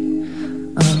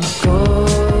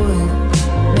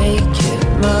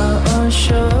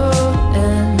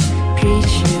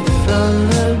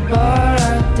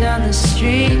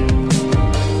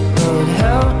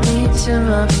to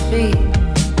my feet.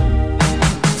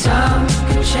 Time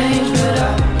could change, but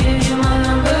I'll give you my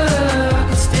number. I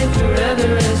could stay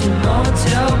forever as your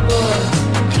motel boy.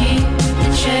 Keep the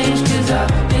change, cause I've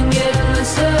been getting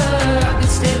lesser. I could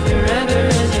stay forever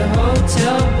as your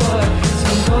hotel boy.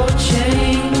 Some gold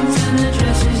chains and the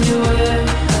dresses you wear.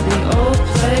 The old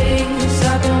place,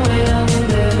 I can wait on you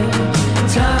there.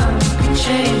 Time could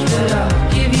change, but I'll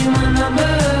give you my number.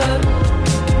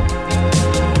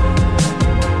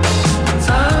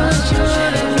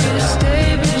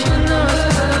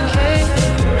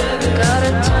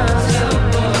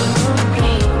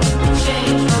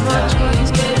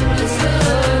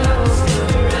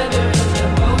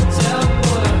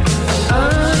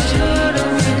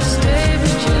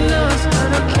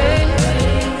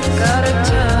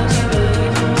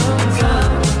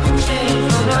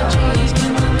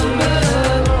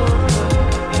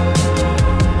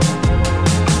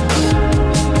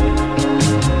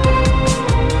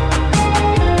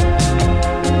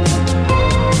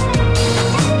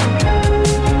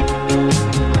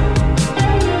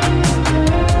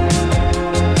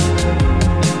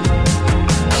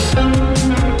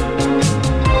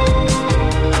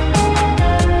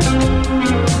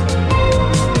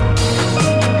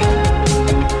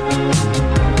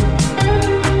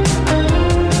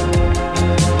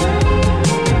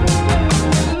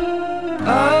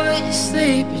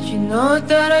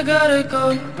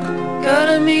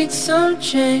 Gotta meet some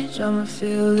change, I'ma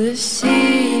feel this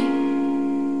sea,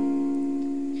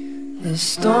 this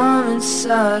storm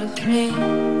inside of me.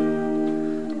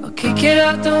 I'll kick it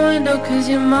out the window cause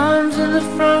your mom's in the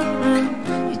front room.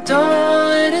 You don't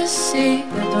want her to see,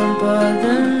 that don't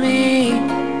bother me.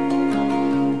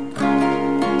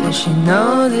 Does she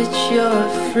know that you're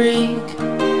a freak?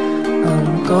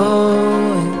 I'm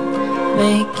going,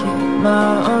 make it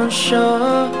my own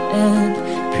show and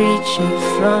preach it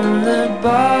from the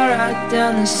bar right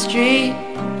down the street.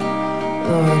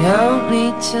 Lord, help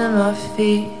me to my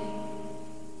feet.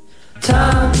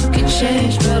 Time can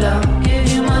change, but I'll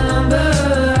give you my number.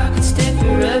 I could stay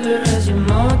forever as your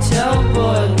motel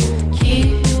boy.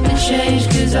 Keep the change,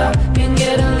 cause I've been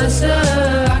getting lesser.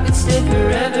 I could stay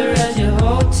forever as your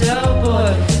hotel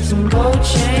boy. Some gold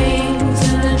chains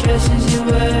and the dresses you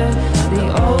wear. The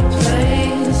old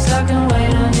place, I can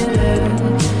wait on you there.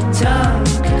 Time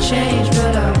can change,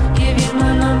 but I'll give you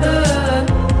my number.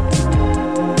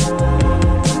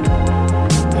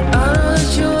 I know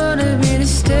that you wanted me to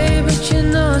stay, but you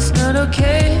know it's not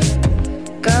okay.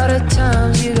 Got at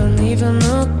times you don't even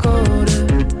look older.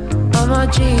 On my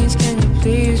jeans, can you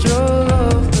please roll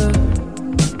over?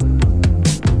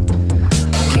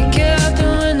 Kick it out the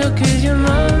window cause your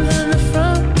mom's in the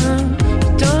front room.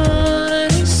 You don't want her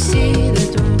to see, that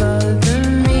don't bother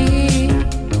me.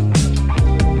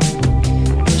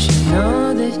 Does she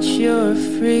know that you're a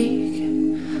freak?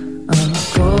 I'm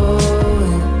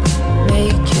going,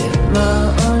 make it my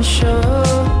own show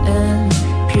and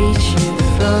preach it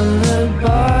from the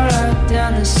bar right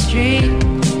down the street.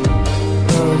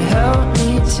 Lord, help me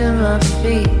to my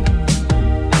feet.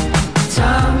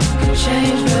 Time can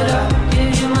change, but I'll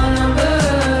give you my number.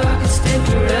 I could stay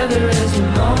forever as your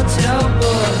motel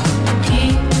boy.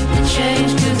 Keep the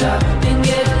change, cause I've been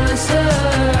getting lesser.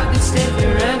 I could stay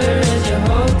forever as your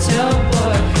hotel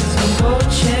boy. Some gold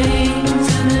chains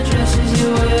and the dresses you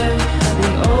wear.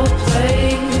 The old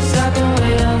place, I can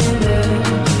wait on you there.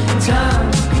 Time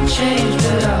can change,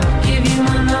 but I'll give you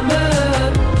my number.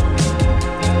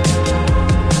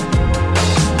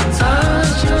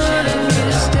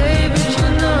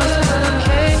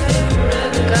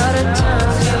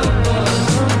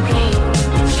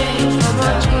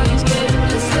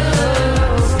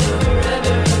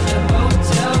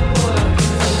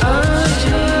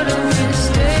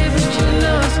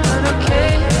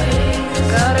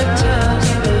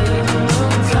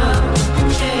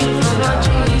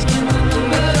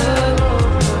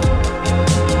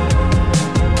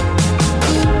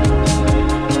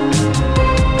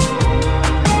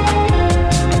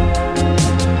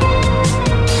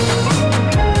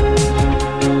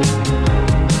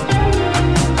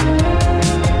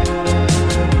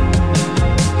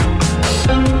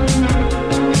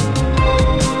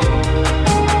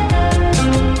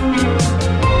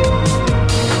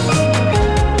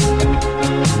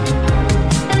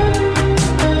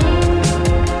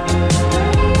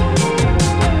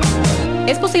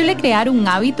 Crear un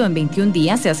hábito en 21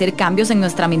 días y hacer cambios en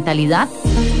nuestra mentalidad.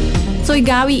 Soy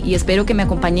Gaby y espero que me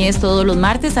acompañes todos los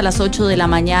martes a las 8 de la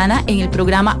mañana en el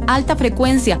programa Alta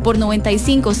Frecuencia por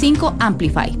 95.5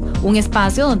 Amplify, un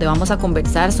espacio donde vamos a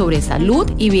conversar sobre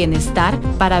salud y bienestar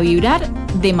para vibrar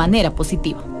de manera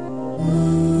positiva.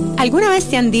 ¿Alguna vez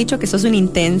te han dicho que sos una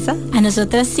intensa? A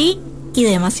nosotras sí, y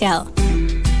demasiado.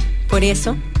 Por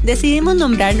eso, decidimos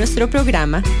nombrar nuestro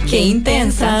programa ¡Qué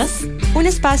intensas! Un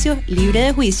espacio libre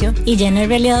de juicio y lleno de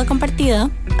realidad compartida,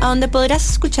 a donde podrás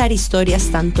escuchar historias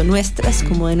tanto nuestras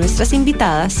como de nuestras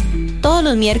invitadas todos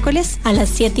los miércoles a las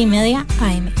 7:30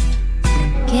 AM.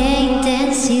 ¡Qué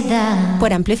intensidad!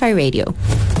 Por Amplify Radio.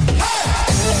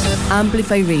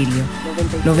 Amplify Radio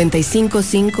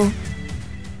 95.5,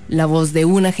 la voz de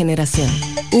una generación.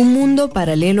 Un mundo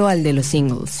paralelo al de los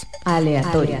singles.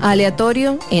 Aleatorio.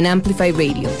 Aleatorio en Amplify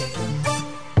Radio.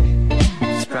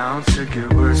 It's bound to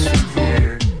get worse from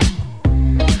here.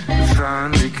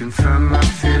 Finally confirm my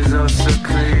fears are so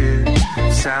clear.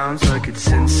 Sounds like it's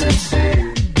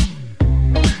insincere.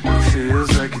 It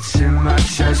feels like it's in my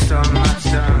chest, on my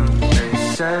tongue. They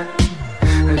said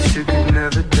that you could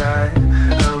never die.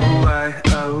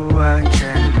 Oh, I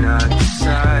cannot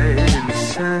decide. In a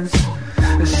sense,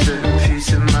 a certain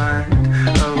peace of mind.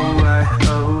 Oh,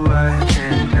 I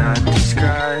cannot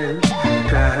describe.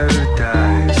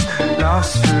 Paradise,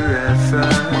 lost forever.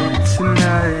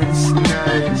 Tonight's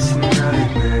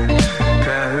nightmare.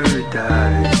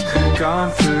 Paradise,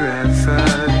 gone forever.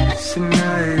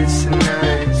 Tonight's nightmare.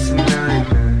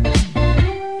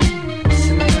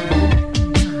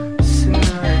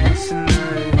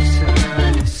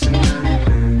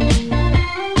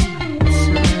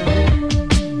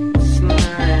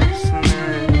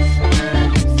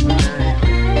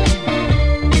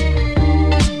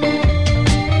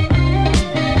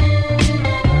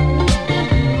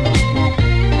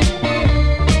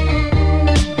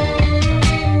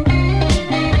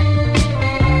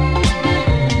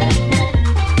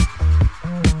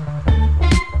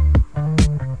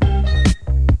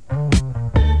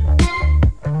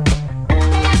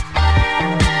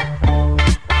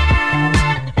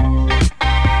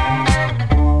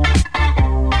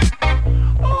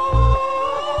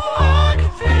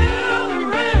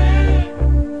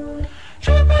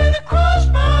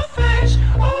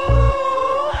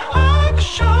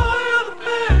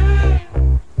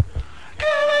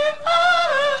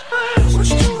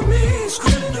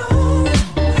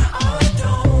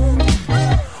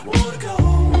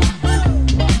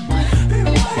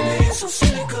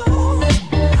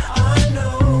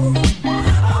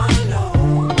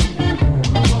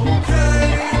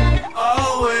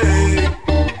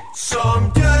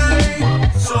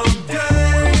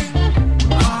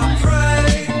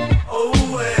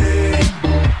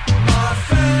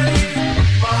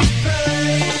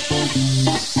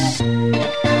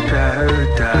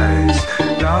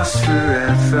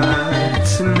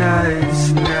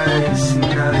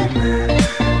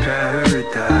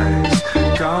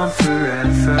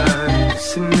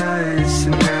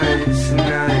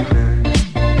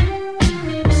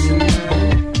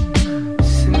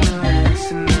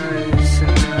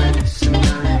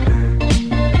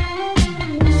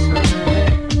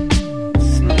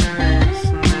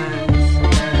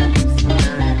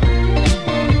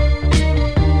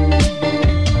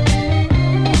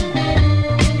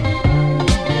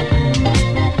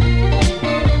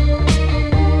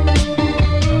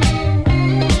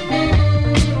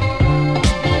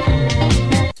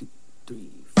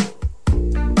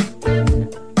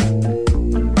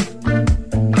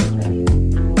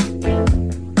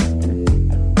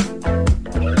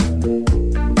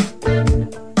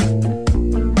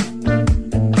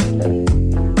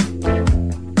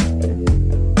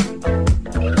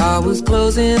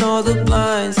 Closing all the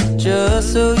blinds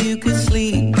just so you could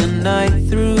sleep the night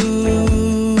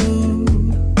through.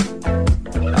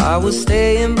 I was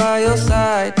staying by your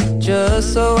side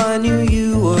just so I knew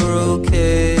you were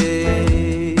okay.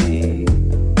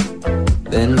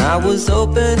 Then I was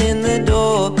opening the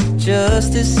door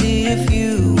just to see if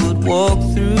you would walk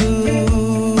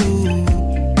through.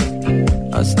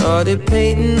 I started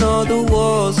painting all the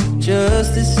walls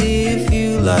just to see if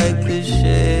you liked the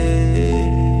shade.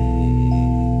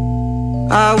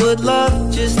 I would love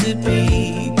just to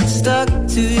be stuck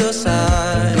to your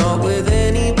side, not with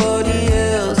anybody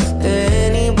else,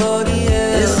 anybody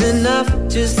else. It's enough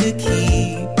just to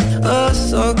keep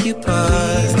us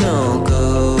occupied. Please don't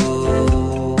go.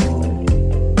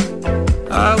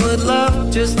 I would love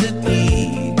just to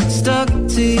be stuck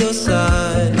to your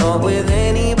side, not with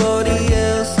anybody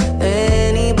else,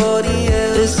 anybody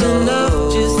else. It's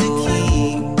enough just to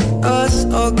keep us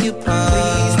occupied.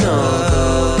 Please don't go.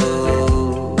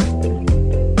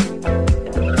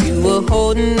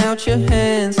 Holding out your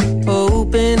hands,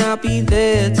 hoping I'll be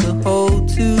there to hold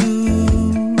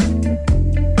too.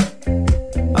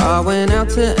 I went out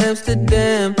to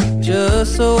Amsterdam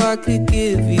just so I could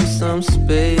give you some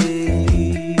space.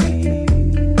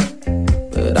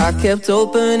 I kept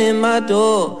opening my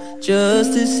door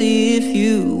just to see if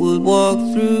you would walk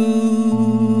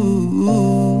through.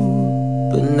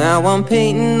 But now I'm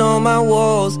painting on my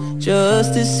walls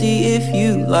just to see if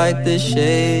you like the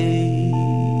shade.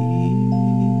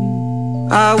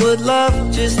 I would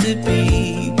love just to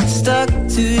be stuck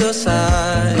to your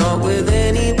side, not with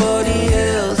anybody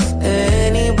else,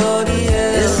 anybody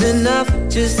else. It's enough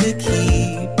just to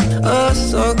keep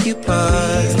us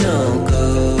occupied. Please don't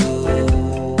go.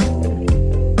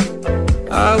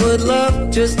 I would love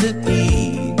just to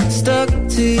be stuck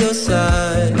to your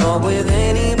side, not with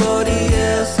anybody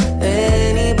else,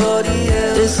 anybody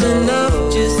else. It's enough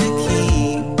just to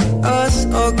keep us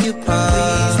occupied.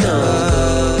 Please don't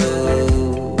go.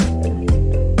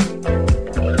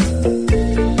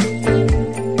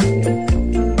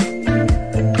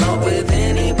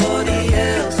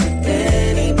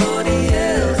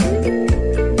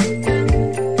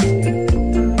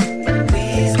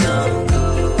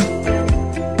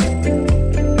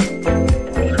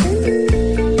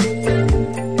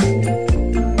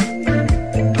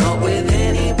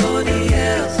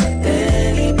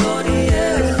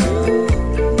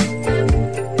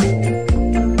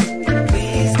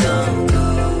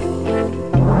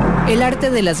 El arte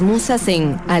de las musas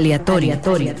en Aleatorio.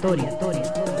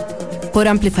 Por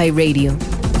Amplify Radio.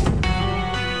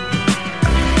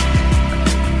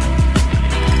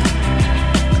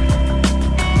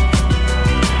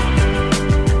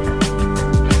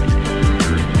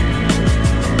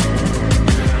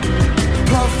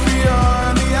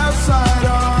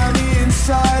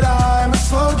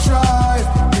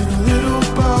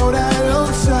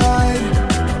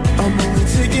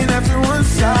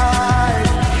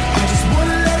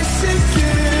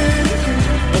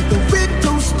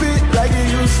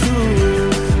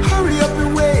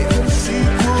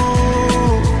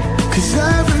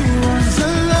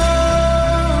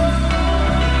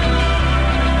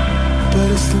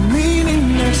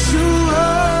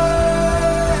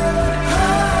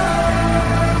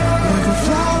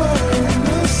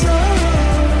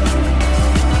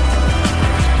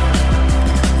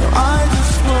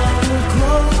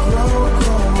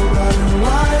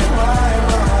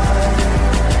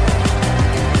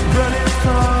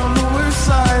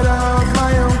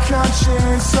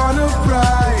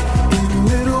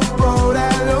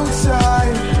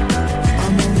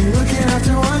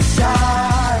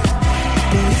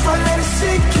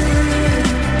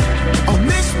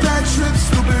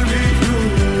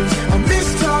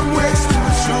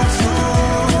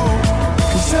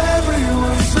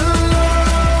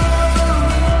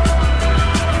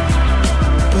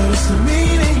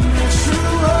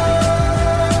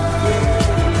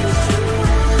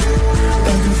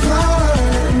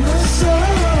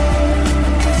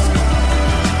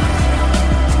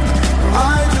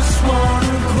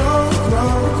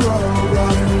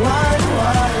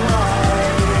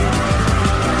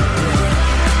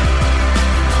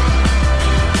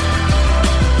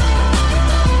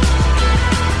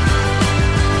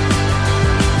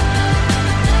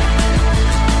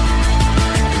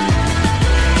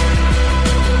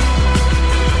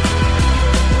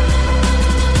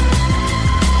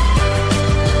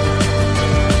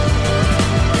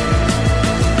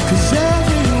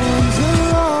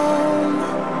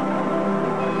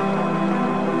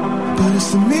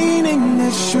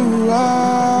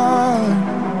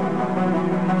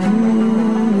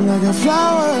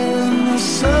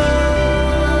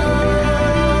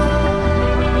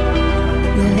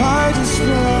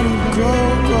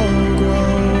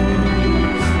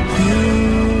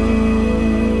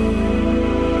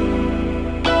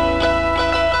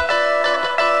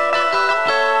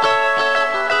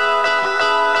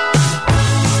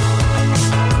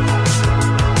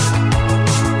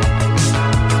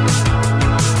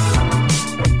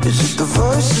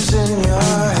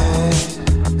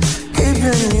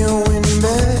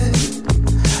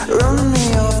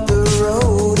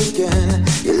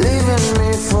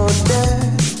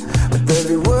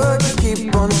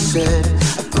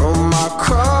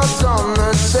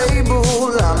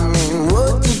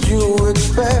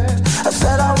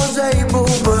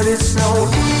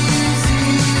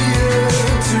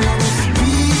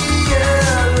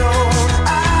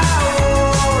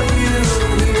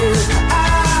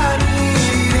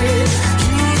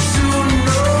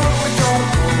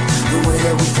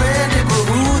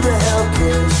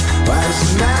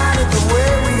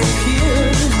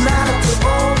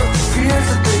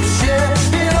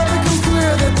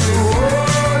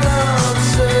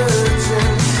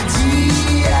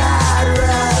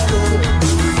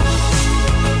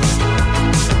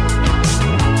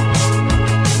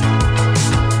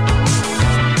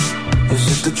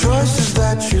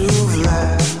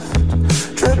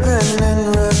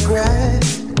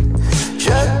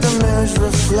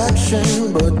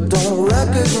 Don't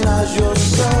recognize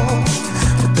yourself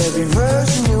with every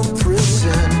version you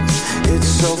present. It's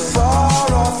so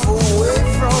far off away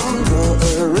from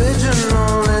the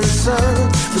original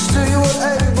intent. But still you were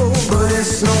able, but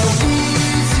it's no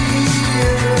easier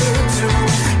to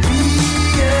be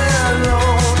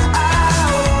alone. I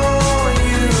want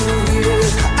you here,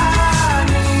 I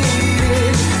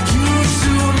need you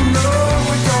to know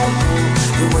we don't move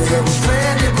the way that we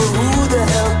planned it, but who the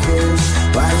hell cares?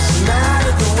 Why it's not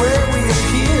the way we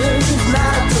appear,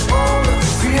 not to all of the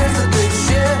fears that they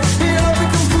share. It all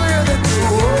become clear that the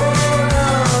world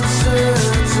uncertainty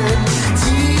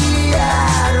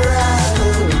I'd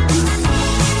rather be.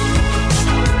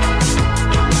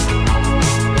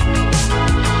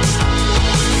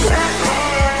 Let me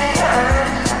in the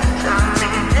eyes, tell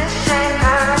me this ain't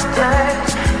our time.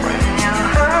 When you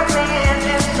hurt me and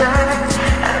you turn,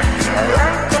 I feel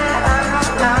like that I'm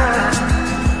alive.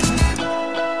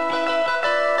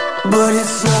 But it's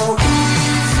so easier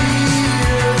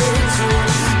to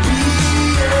be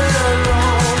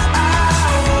alone. I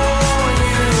want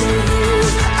you here,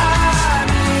 I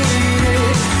need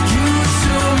you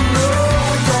to know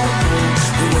we don't move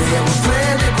the way that we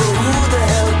planned it, but who the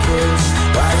hell cares?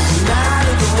 Why it's not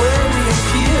the way we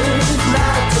appear,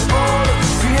 not to all of the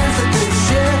fears that they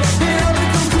share. It'll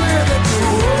become clear that the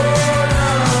world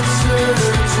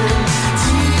uncertainty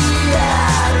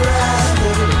I'd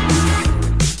rather be.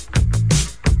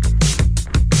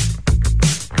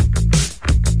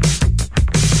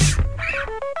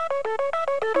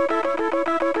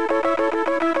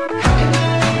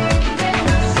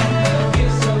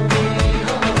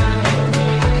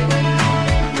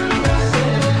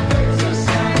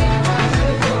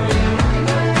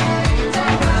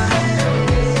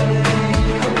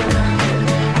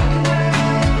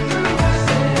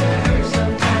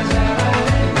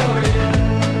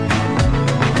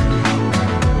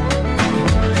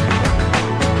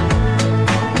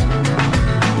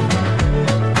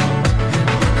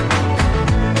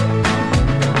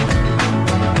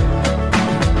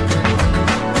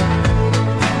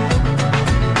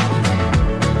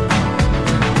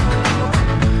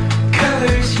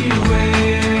 Colors you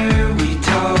wear, we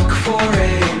talk for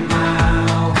a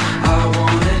mile. I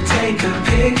wanna take a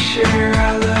picture,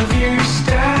 I love your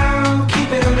style. Keep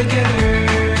it all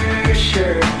together,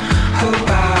 sure, hope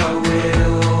I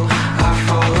will. I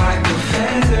fall like a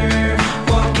feather,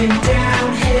 walking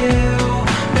downhill.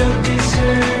 No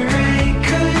disarray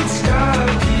could stop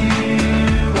you,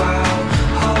 I'll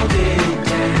hold it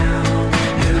down.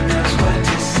 Who knows what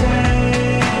to say?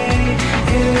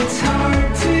 It's hard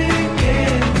to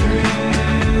get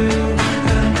through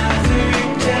another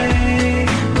day,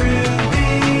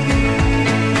 Ruby.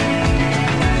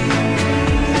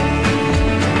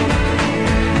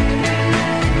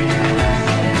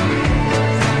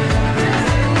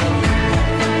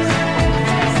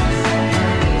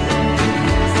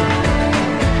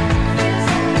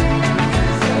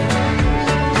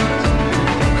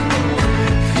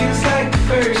 Feels like the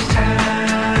first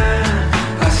time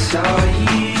I saw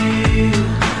you,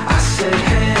 I said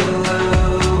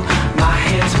hello, my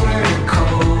hands were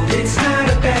cold. It's not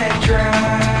a bad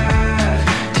drive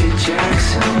to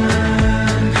Jackson.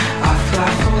 I fly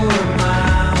 4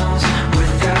 miles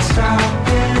without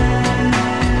stopping.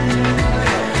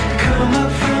 Come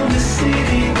up from the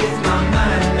city with my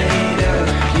mind made up.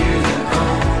 You're the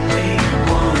only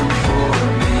one for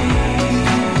me.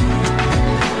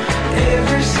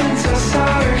 Ever since I saw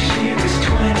her, she was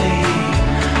 20.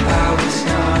 I was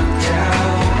knocked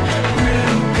out,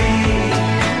 Ruby.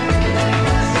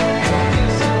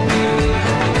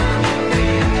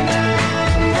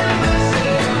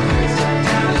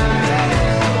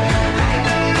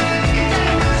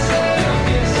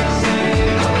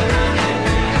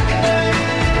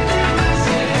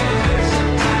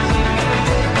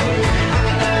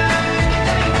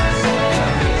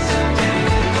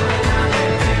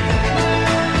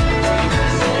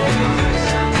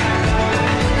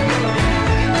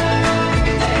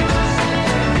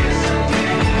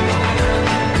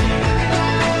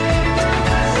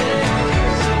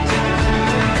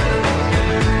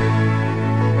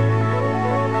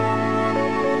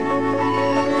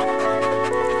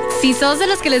 Si sos de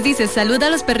los que les dices salud a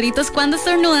los perritos cuando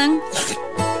estornudan,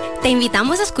 te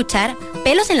invitamos a escuchar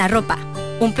Pelos en la Ropa,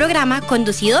 un programa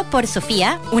conducido por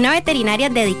Sofía, una veterinaria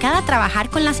dedicada a trabajar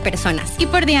con las personas, y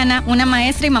por Diana, una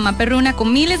maestra y mamá perruna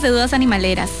con miles de dudas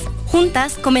animaleras.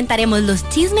 Juntas comentaremos los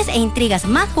chismes e intrigas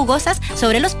más jugosas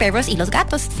sobre los perros y los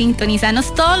gatos.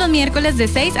 Sintonizanos todos los miércoles de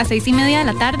 6 a 6:30 de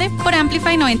la tarde por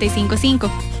Amplify 95.5.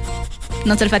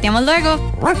 Nos olfateamos luego.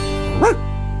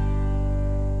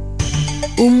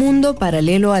 Un mundo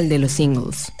paralelo al de los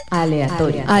singles.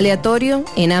 Aleatorio. Aleatorio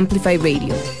en Amplify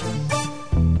Radio.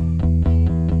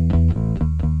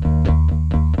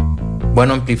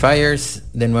 Bueno, Amplifiers,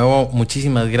 de nuevo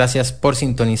muchísimas gracias por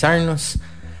sintonizarnos.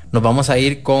 Nos vamos a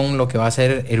ir con lo que va a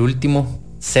ser el último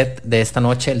set de esta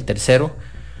noche, el tercero.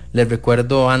 Les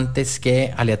recuerdo antes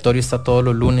que Aleatorio está todos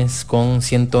los lunes con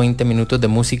 120 minutos de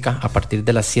música a partir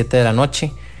de las 7 de la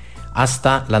noche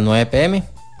hasta las 9 p.m.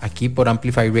 aquí por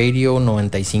Amplify Radio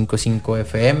 95.5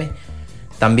 FM.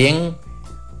 También,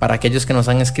 para aquellos que nos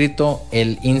han escrito,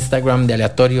 el Instagram de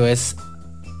Aleatorio es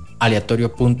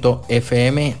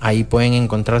aleatorio.fm. Ahí pueden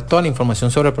encontrar toda la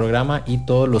información sobre el programa y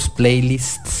todos los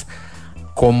playlists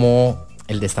como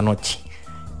el de esta noche.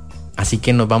 Así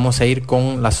que nos vamos a ir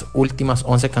con las últimas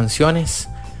 11 canciones.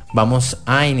 Vamos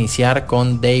a iniciar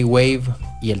con Daywave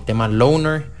y el tema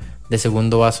Loner. De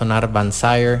segundo va a sonar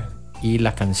Vansire y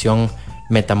la canción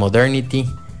Metamodernity.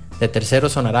 De tercero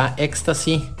sonará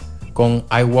Ecstasy con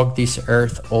I Walk This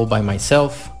Earth All By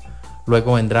Myself.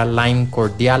 Luego vendrá Lime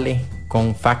Cordiale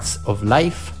con Facts of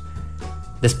Life.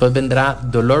 Después vendrá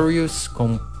Dolorious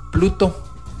con Pluto.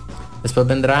 Después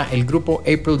vendrá el grupo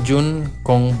April June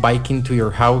con Biking to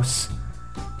Your House.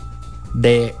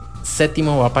 De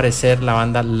séptimo va a aparecer la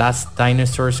banda Last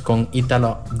Dinosaurs con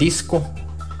Italo Disco.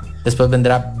 Después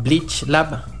vendrá Bleach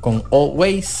Lab con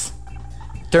Always.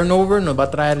 Turnover nos va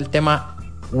a traer el tema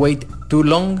Wait Too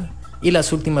Long. Y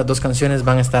las últimas dos canciones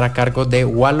van a estar a cargo de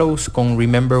Wallows con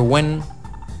Remember When.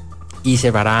 Y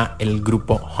cerrará el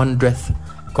grupo 100th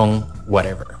con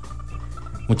Whatever.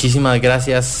 Muchísimas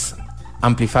gracias,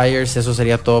 Amplifiers. Eso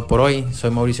sería todo por hoy.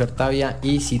 Soy Mauricio Artavia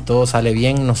y si todo sale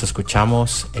bien nos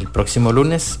escuchamos el próximo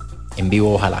lunes en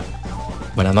vivo, ojalá.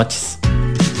 Buenas noches.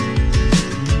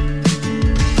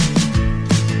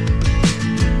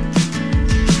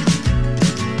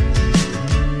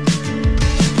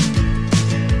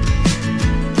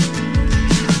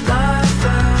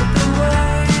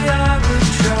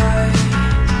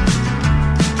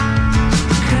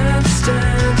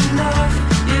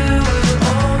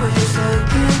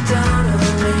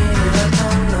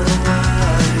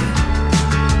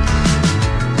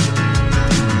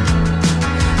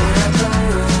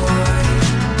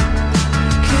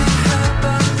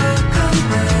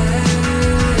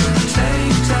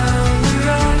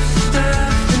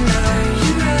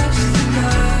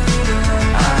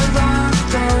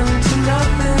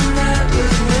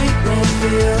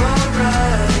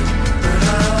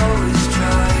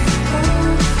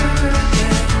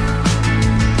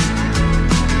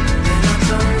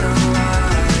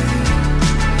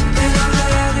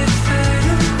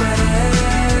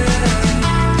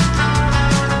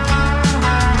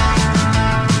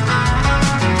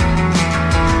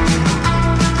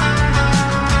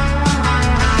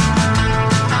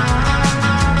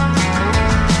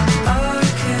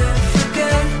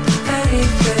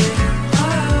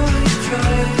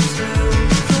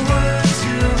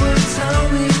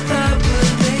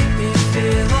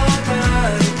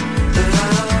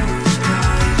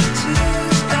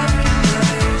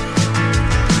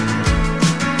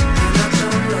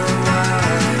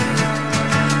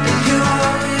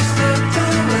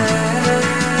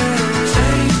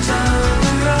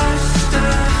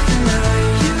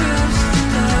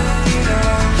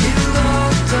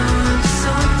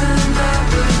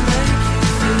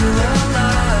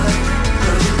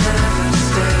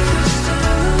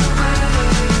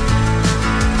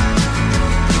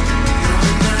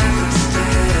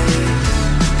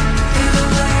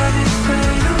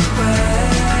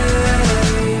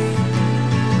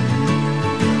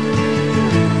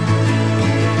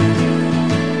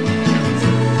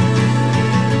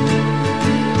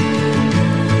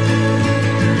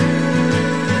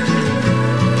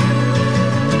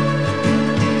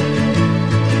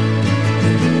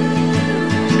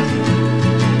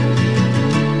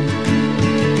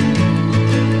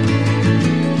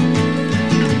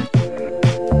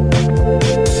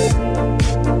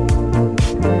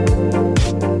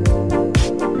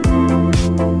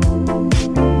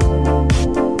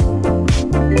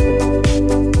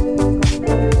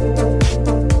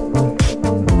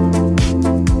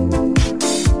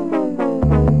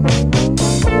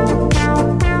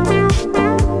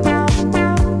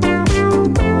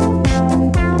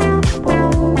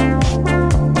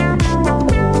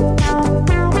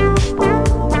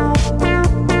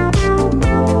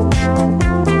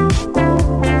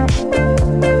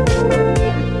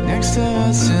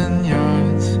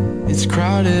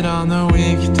 crowded on the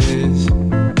weekdays,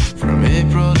 from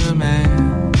April to May.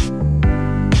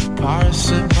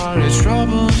 Parts apart, it's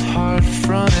troubled heart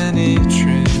from any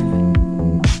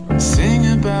train.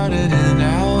 Sing about it in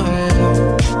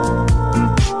LA.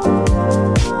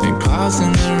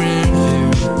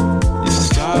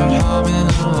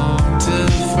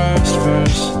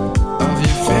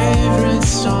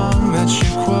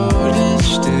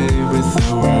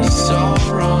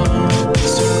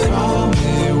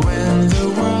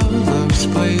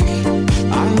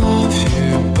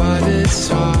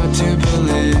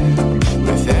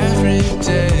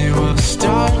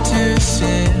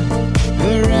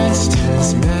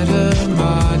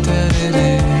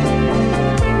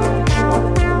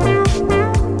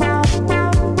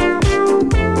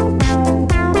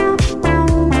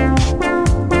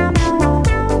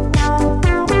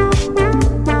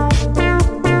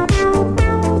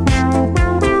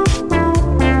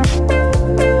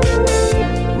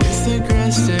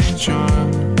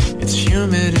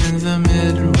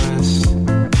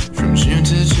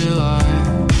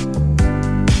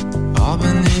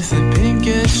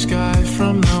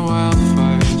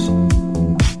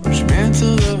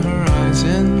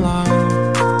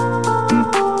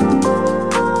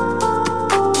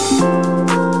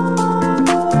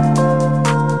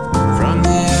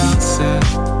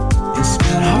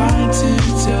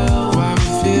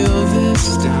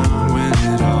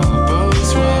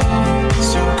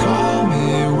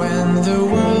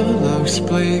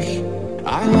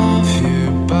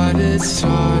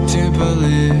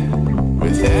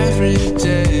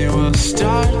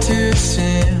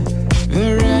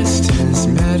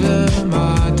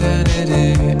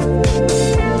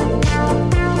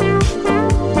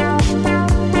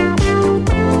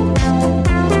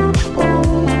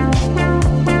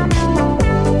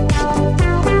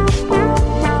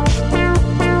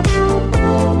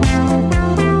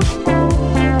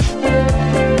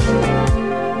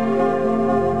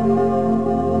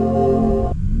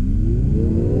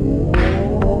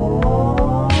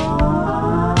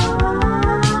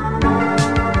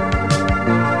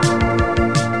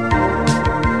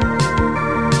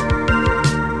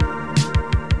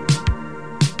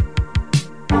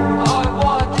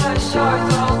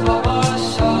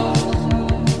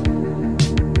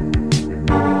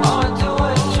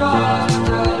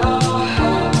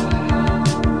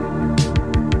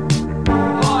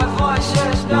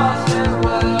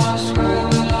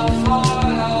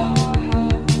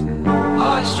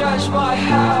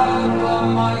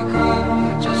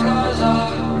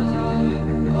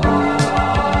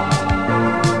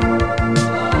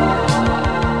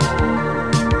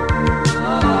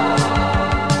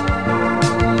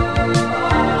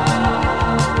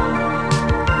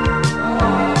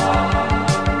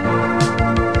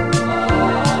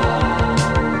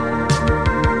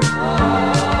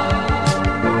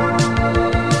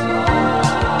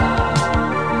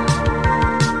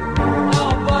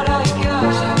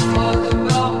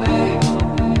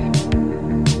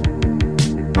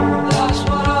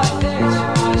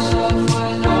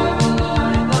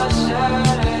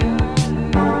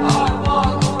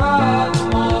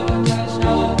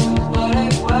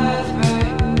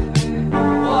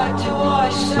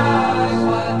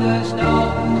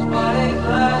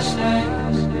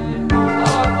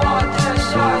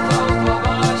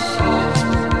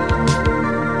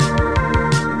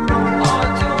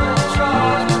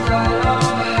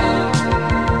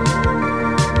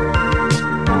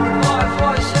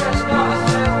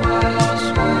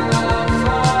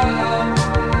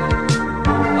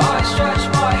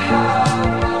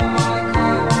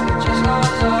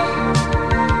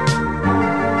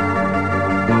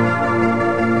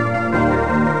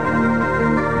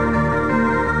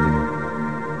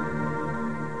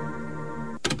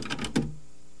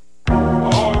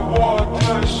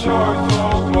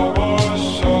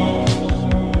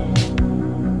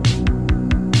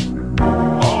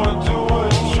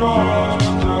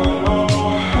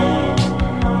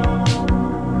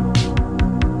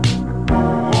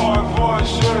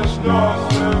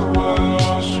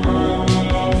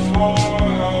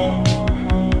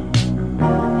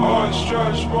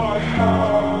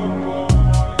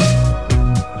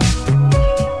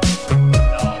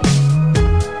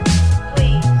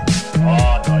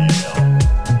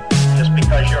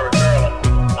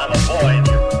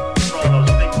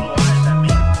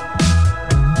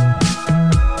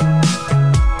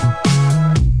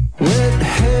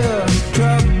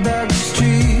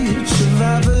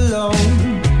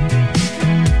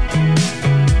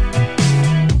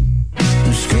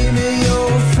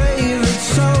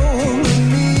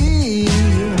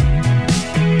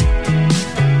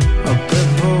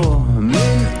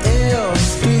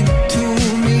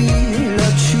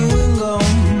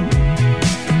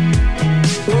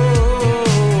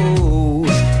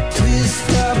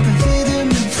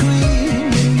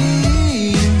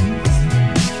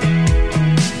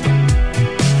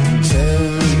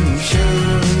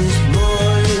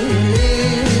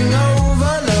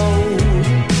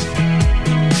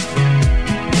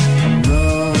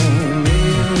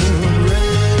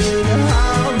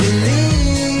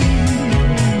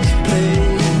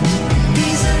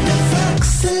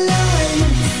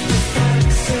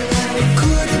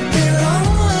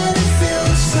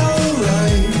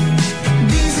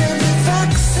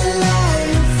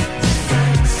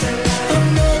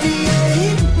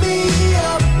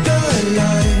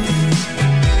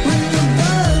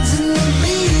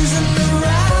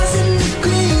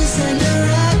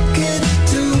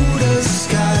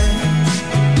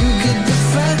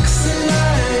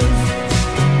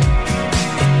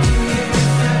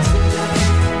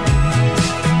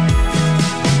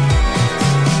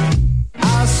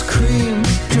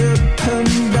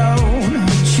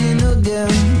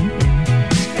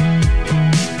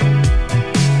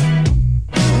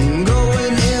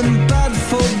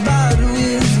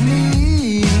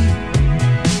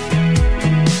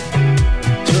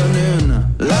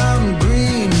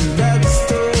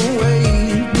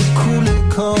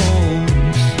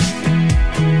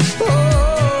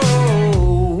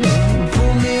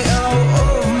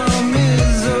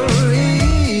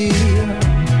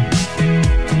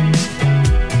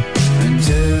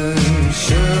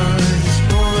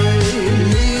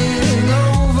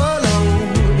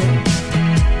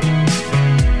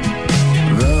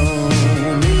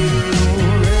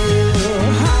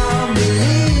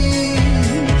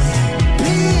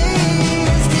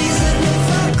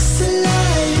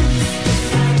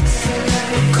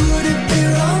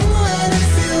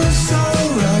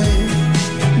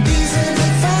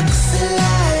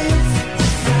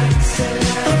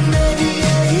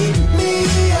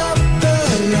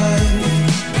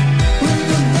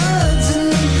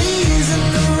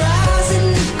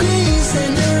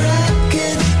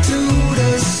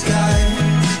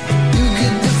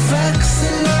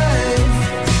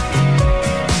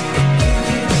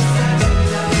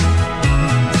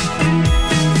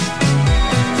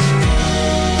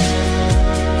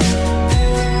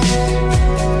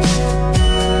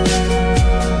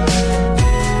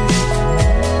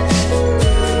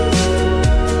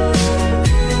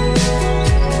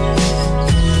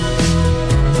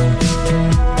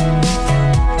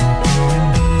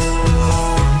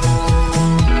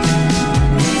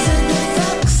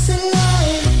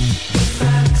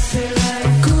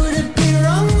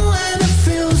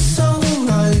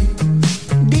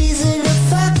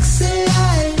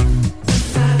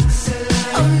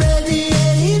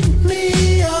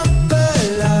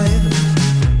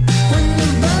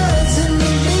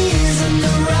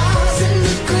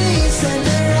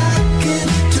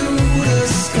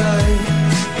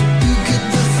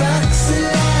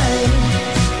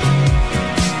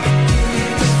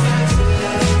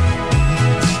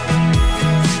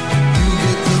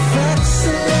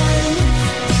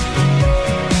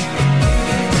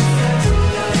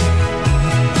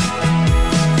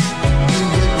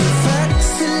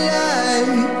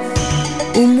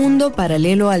 mundo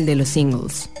paralelo al de los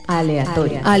singles.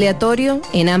 Aleatorio. Aleatorio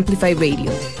en Amplify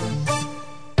Radio.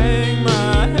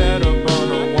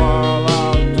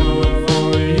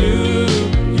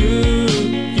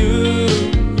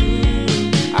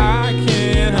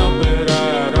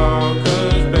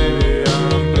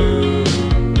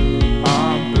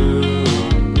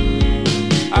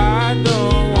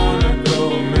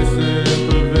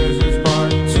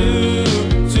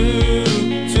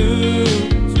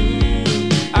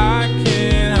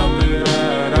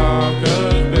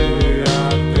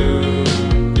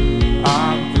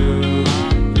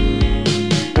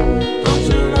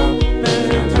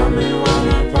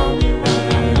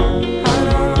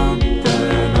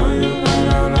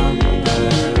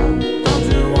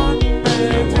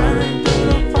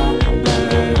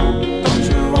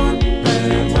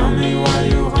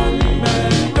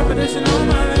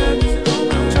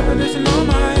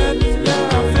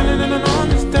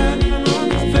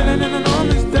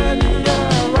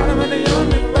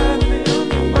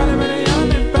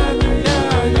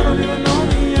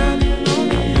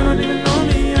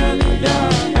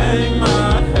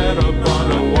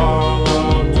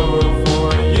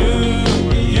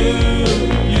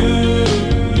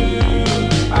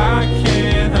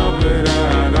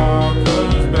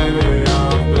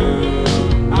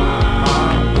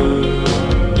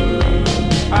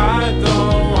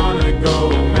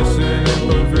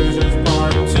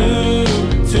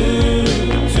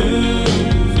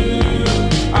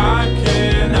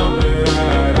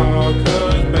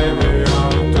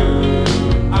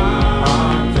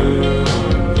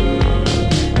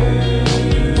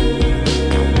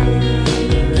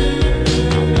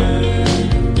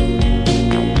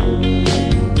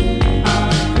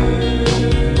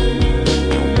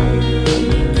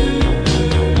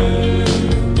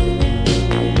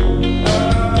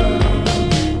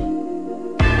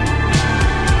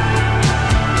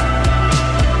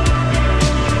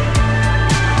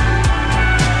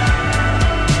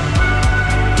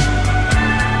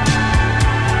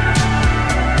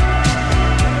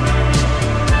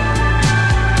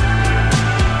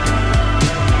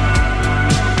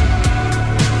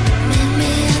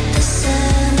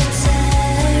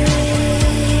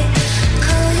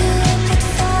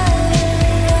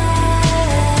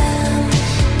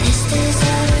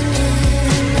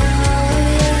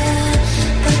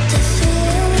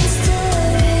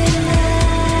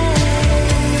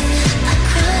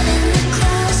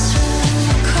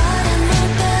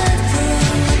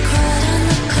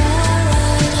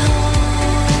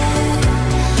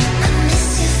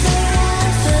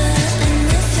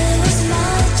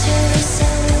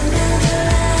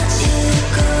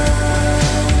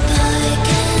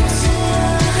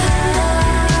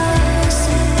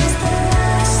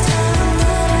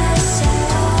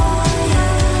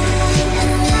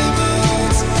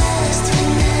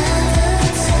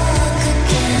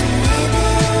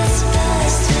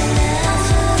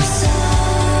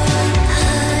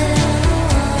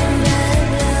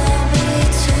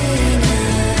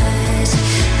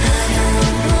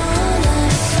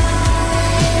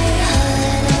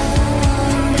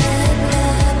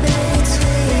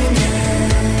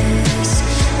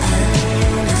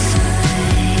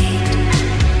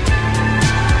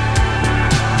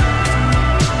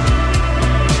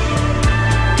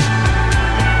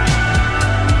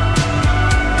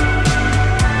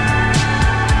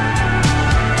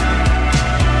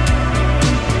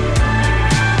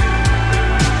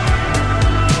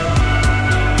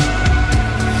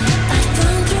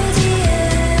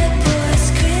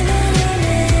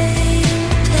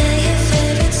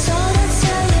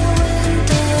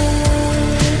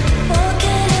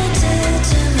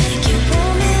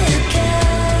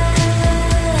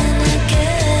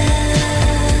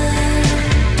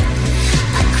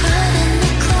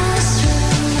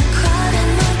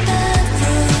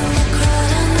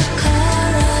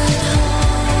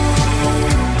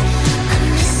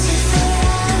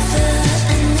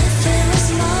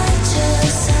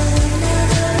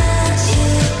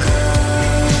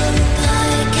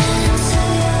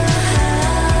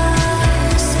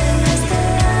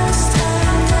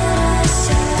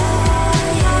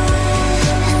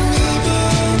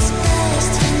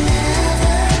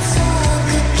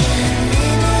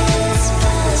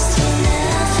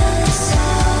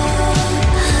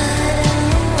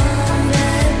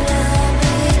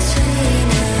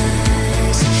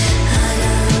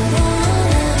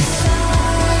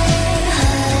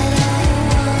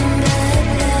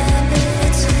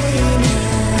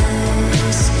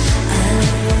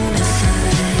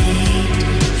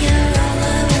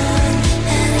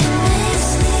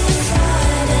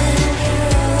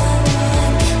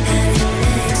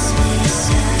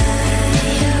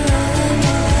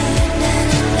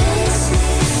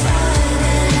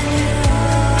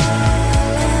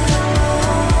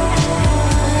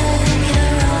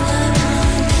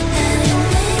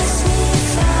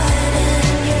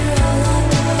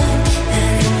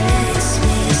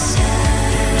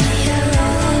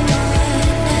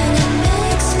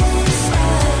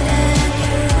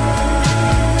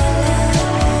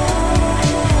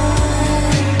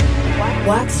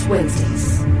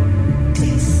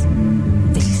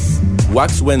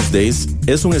 Wax Wednesdays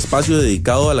es un espacio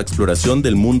dedicado a la exploración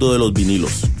del mundo de los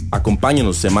vinilos.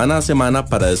 Acompáñanos semana a semana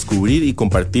para descubrir y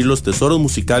compartir los tesoros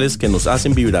musicales que nos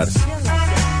hacen vibrar.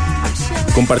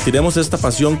 Compartiremos esta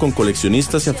pasión con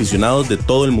coleccionistas y aficionados de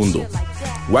todo el mundo.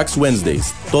 Wax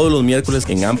Wednesdays, todos los miércoles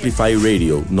en Amplify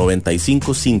Radio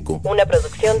 95.5. Una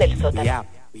producción del sótano.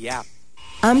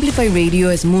 Amplify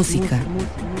Radio es música,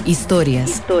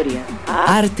 historias,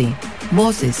 arte,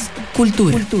 voces,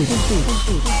 cultura.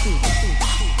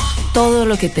 Todo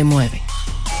lo que te mueve.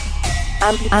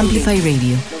 Amplify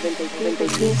Radio.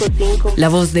 La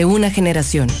voz de una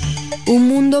generación. Un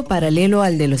mundo paralelo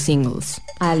al de los singles.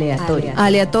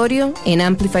 Aleatorio en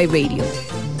Amplify Radio.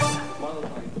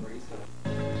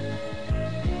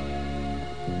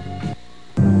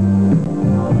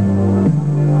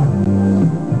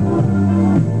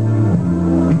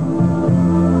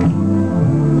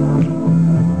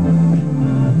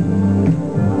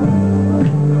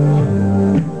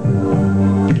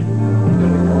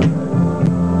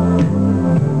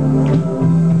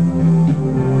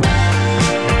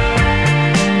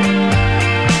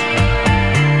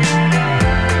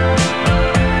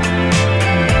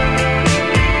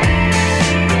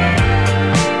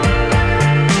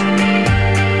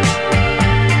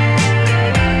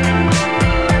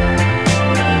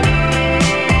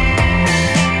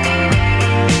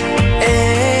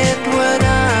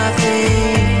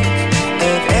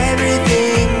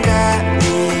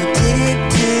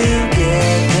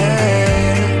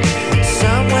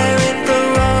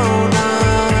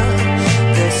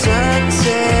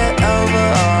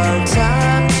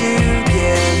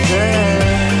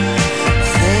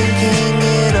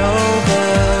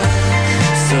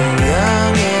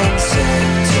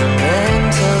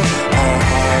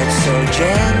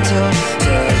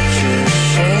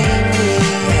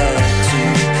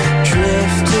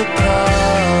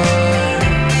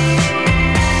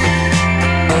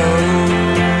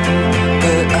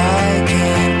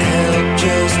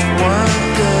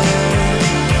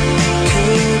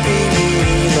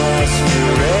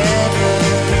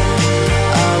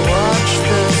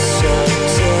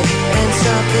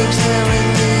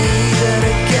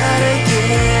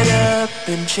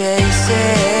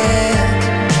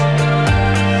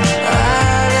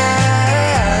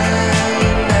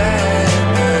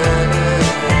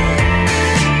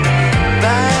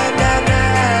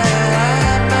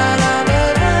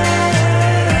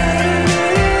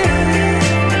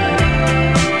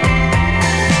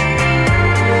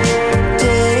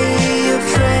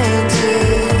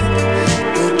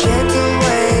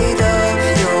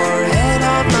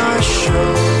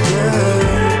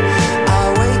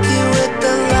 I'll wake you with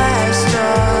the last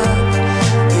star.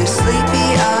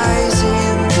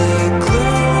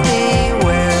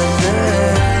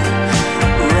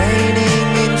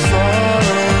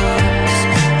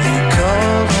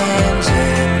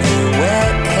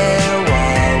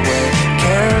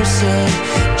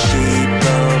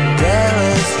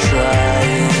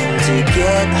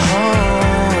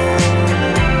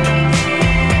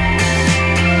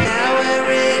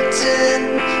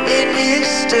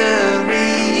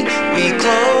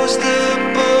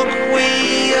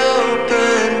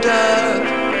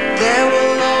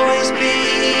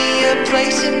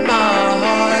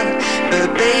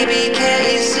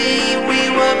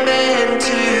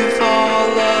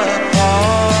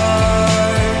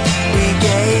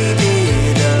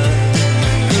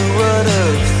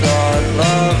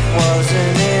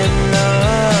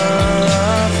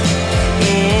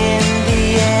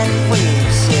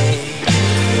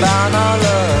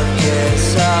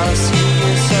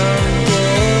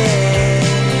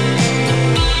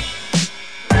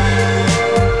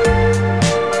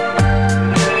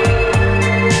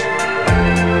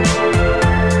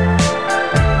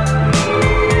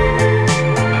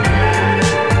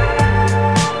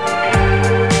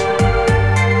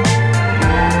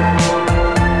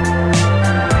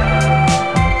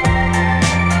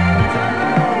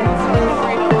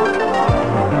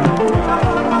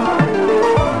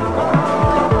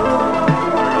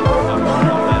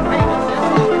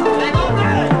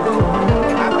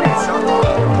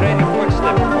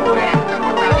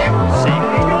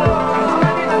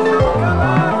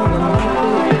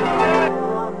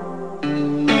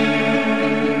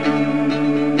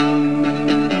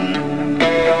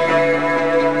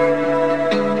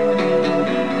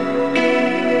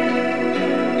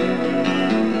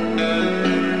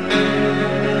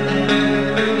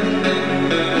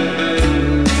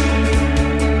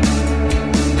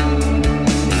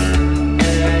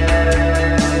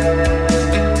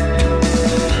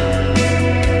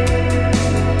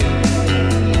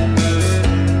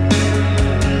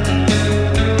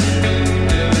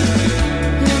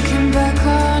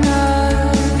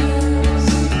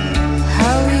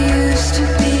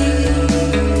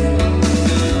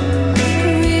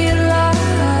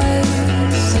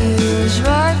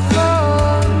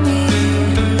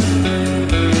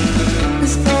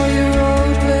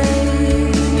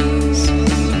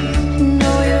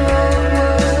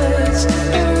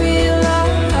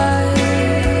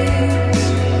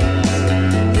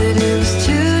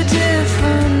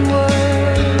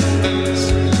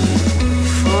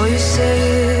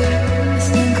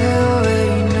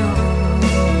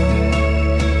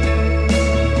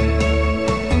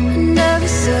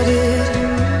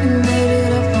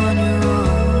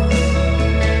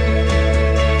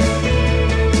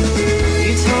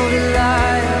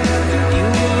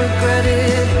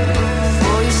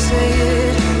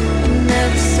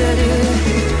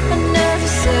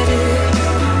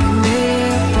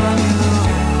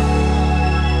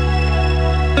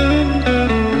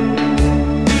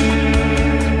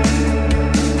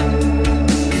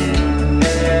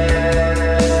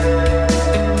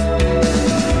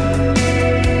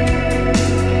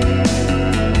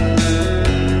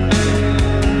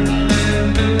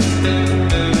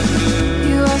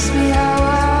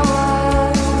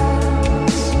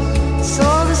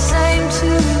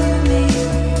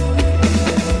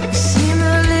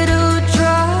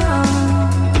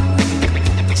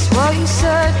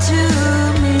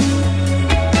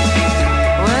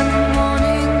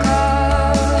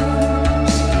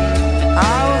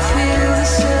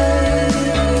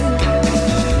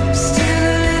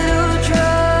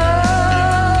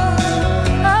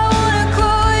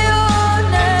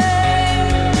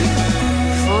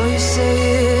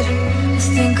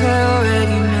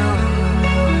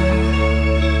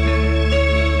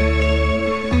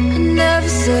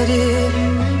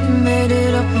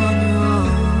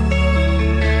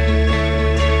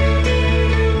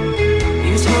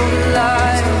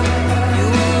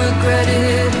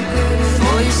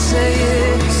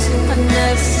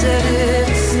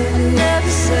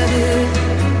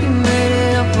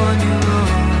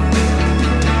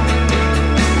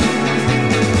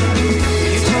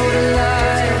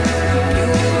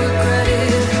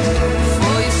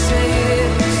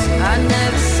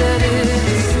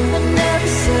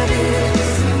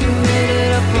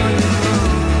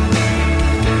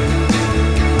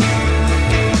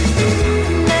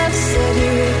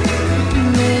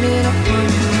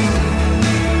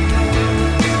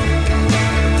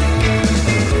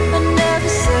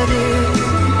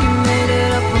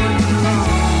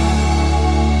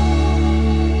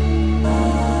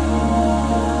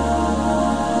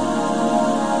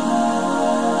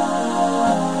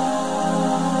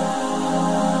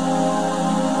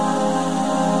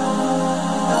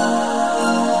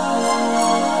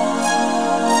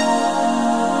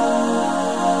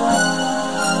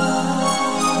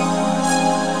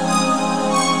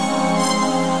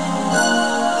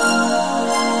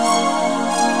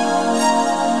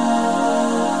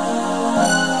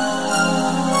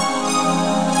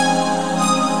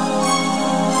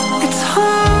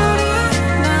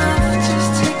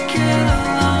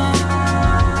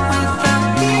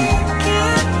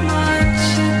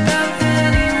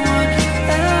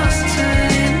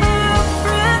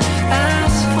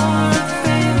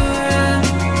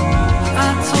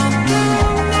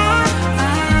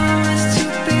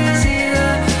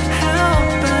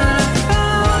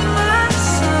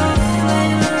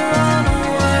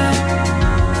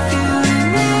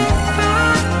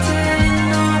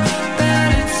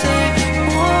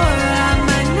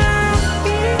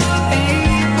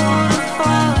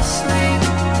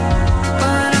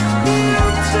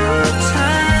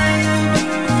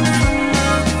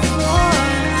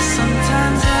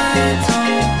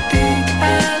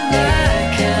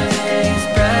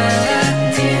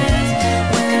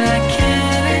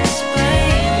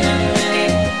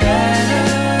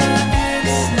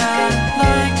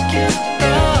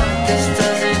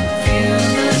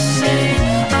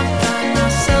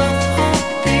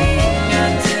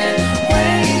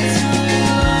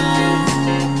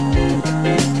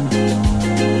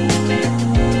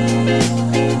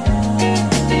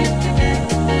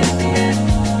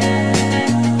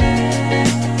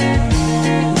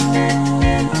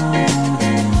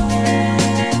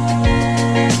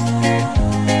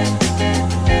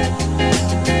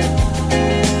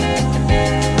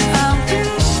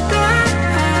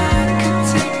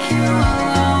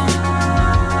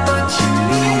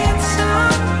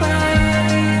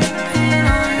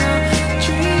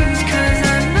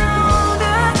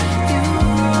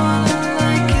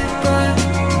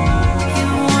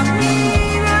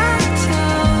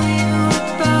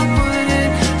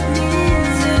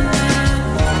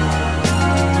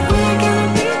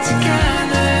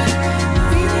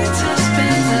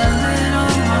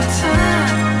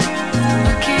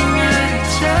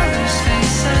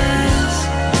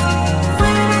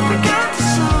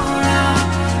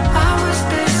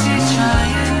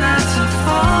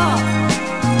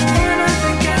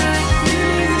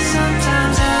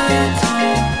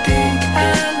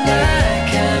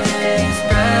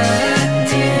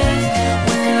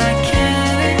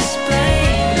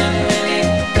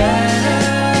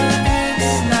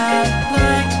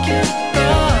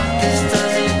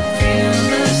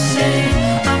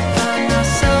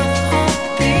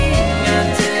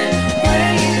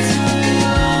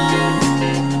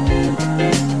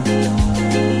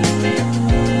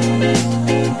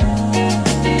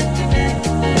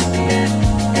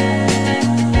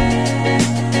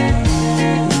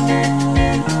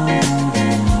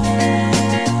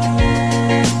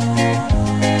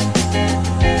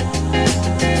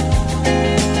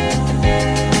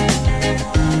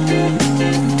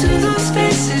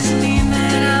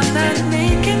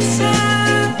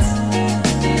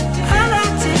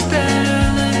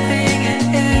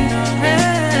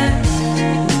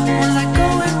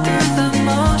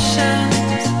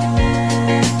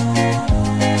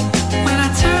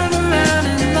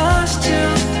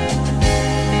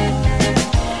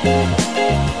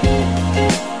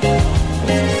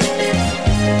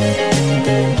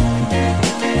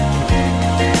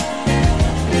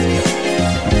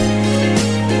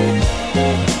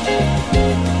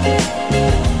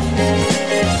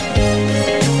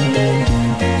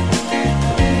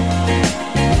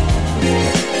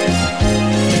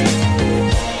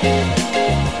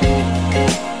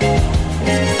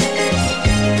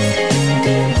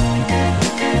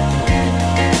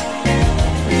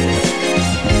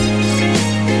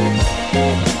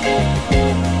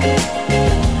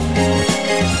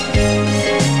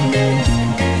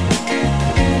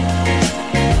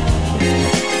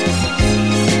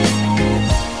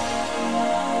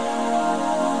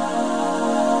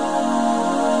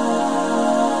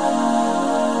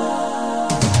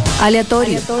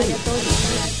 Aleatorio.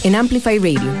 En Amplify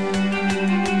Radio.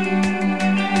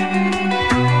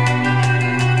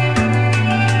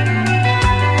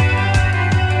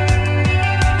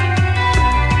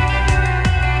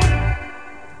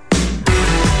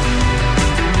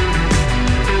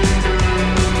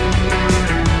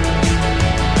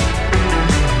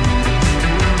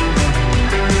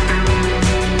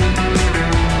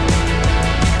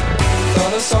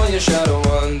 Saw your shadow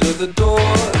under the door.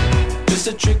 Just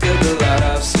a trick of the light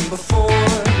I've seen before.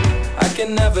 I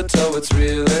can never tell what's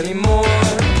real anymore.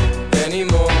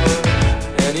 Anymore,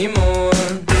 anymore.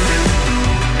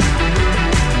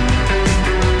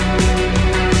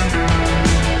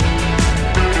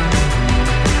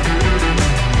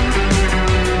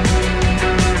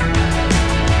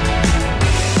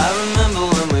 I remember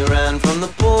when we ran from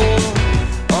the pool.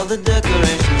 All the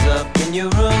decorations up in your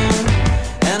room.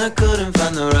 And I couldn't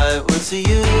find the right words to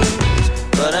use,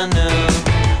 but I knew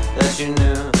that you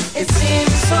knew. It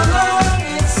seems so long,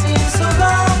 it seems so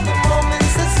long.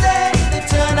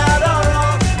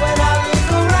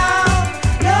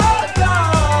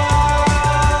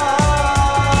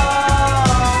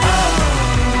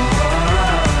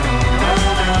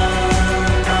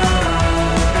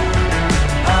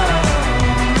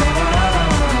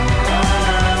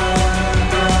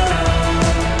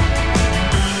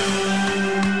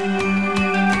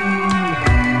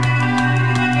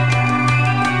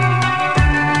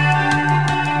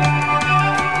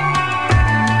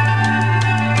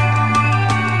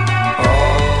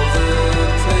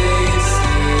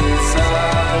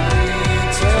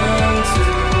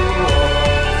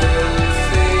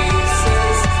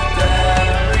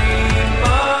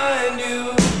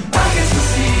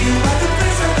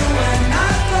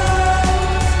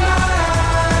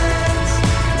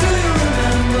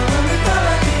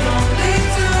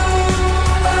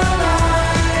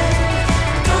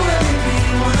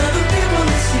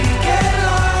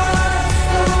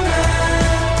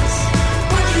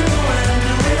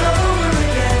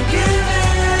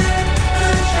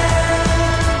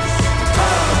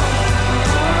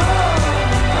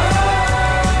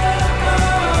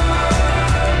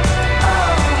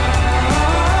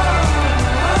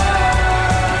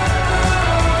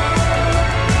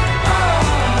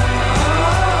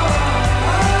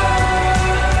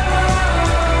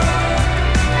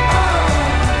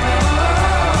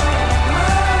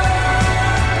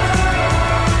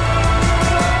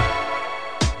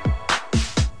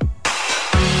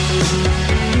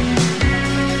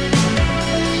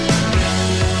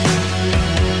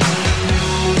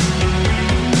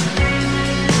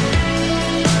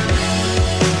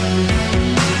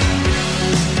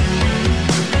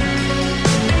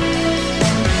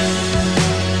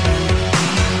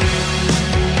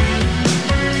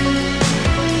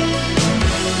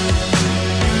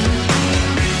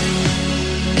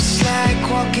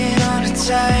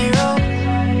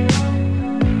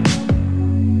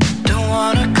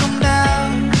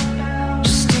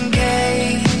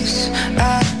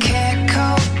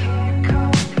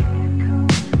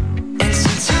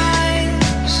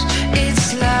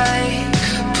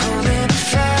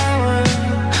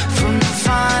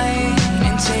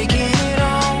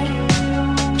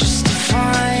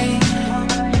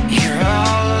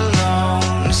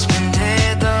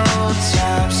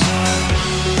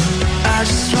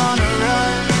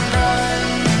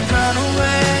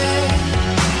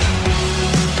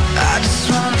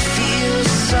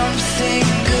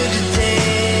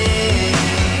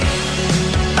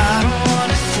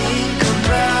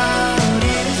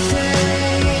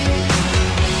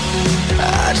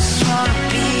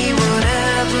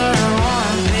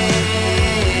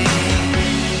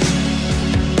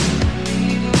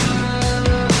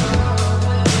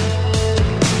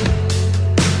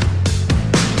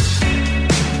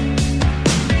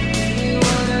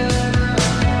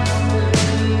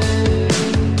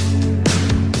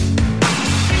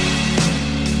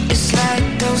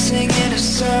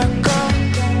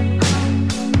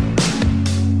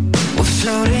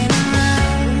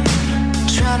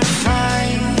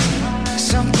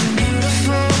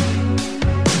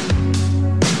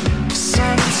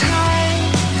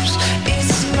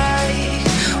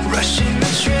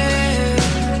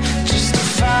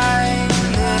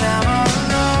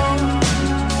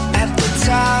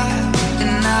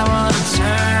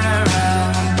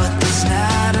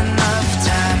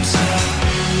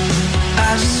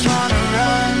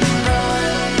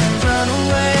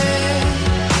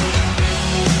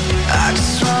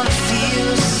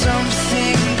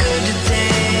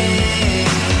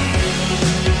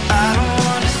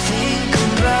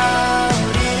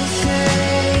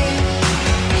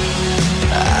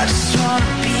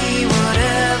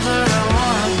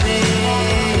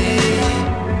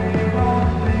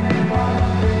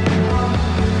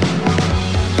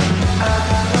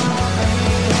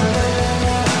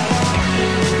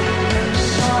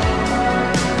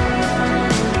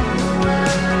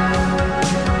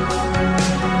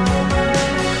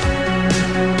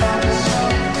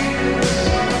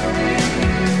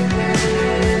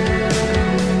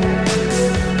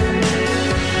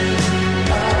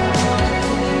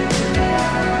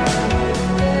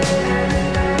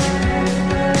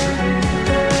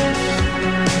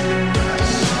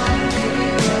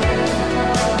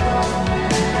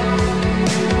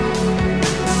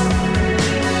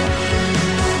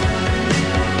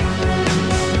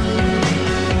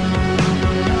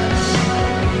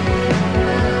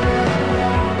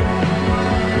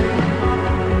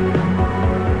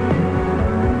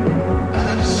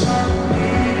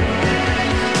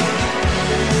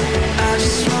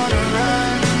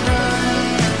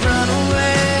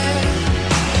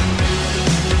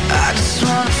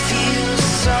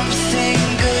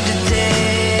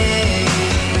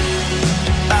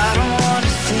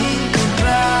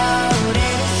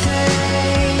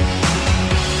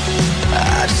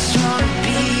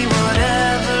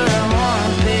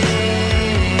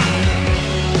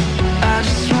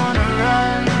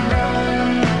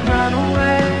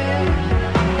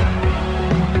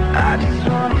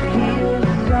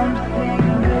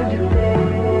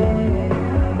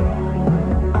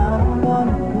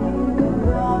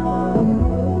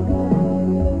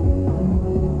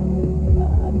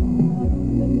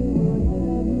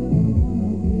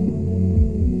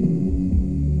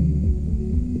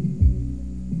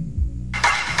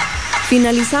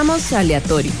 Finalizamos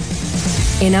Aleatorio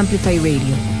en Amplify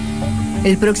Radio.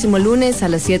 El próximo lunes a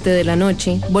las 7 de la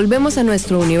noche volvemos a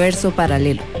nuestro universo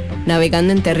paralelo,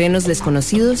 navegando en terrenos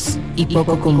desconocidos y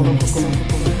poco comunes.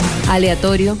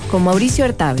 Aleatorio con Mauricio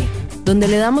Artavia, donde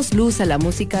le damos luz a la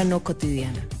música no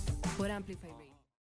cotidiana.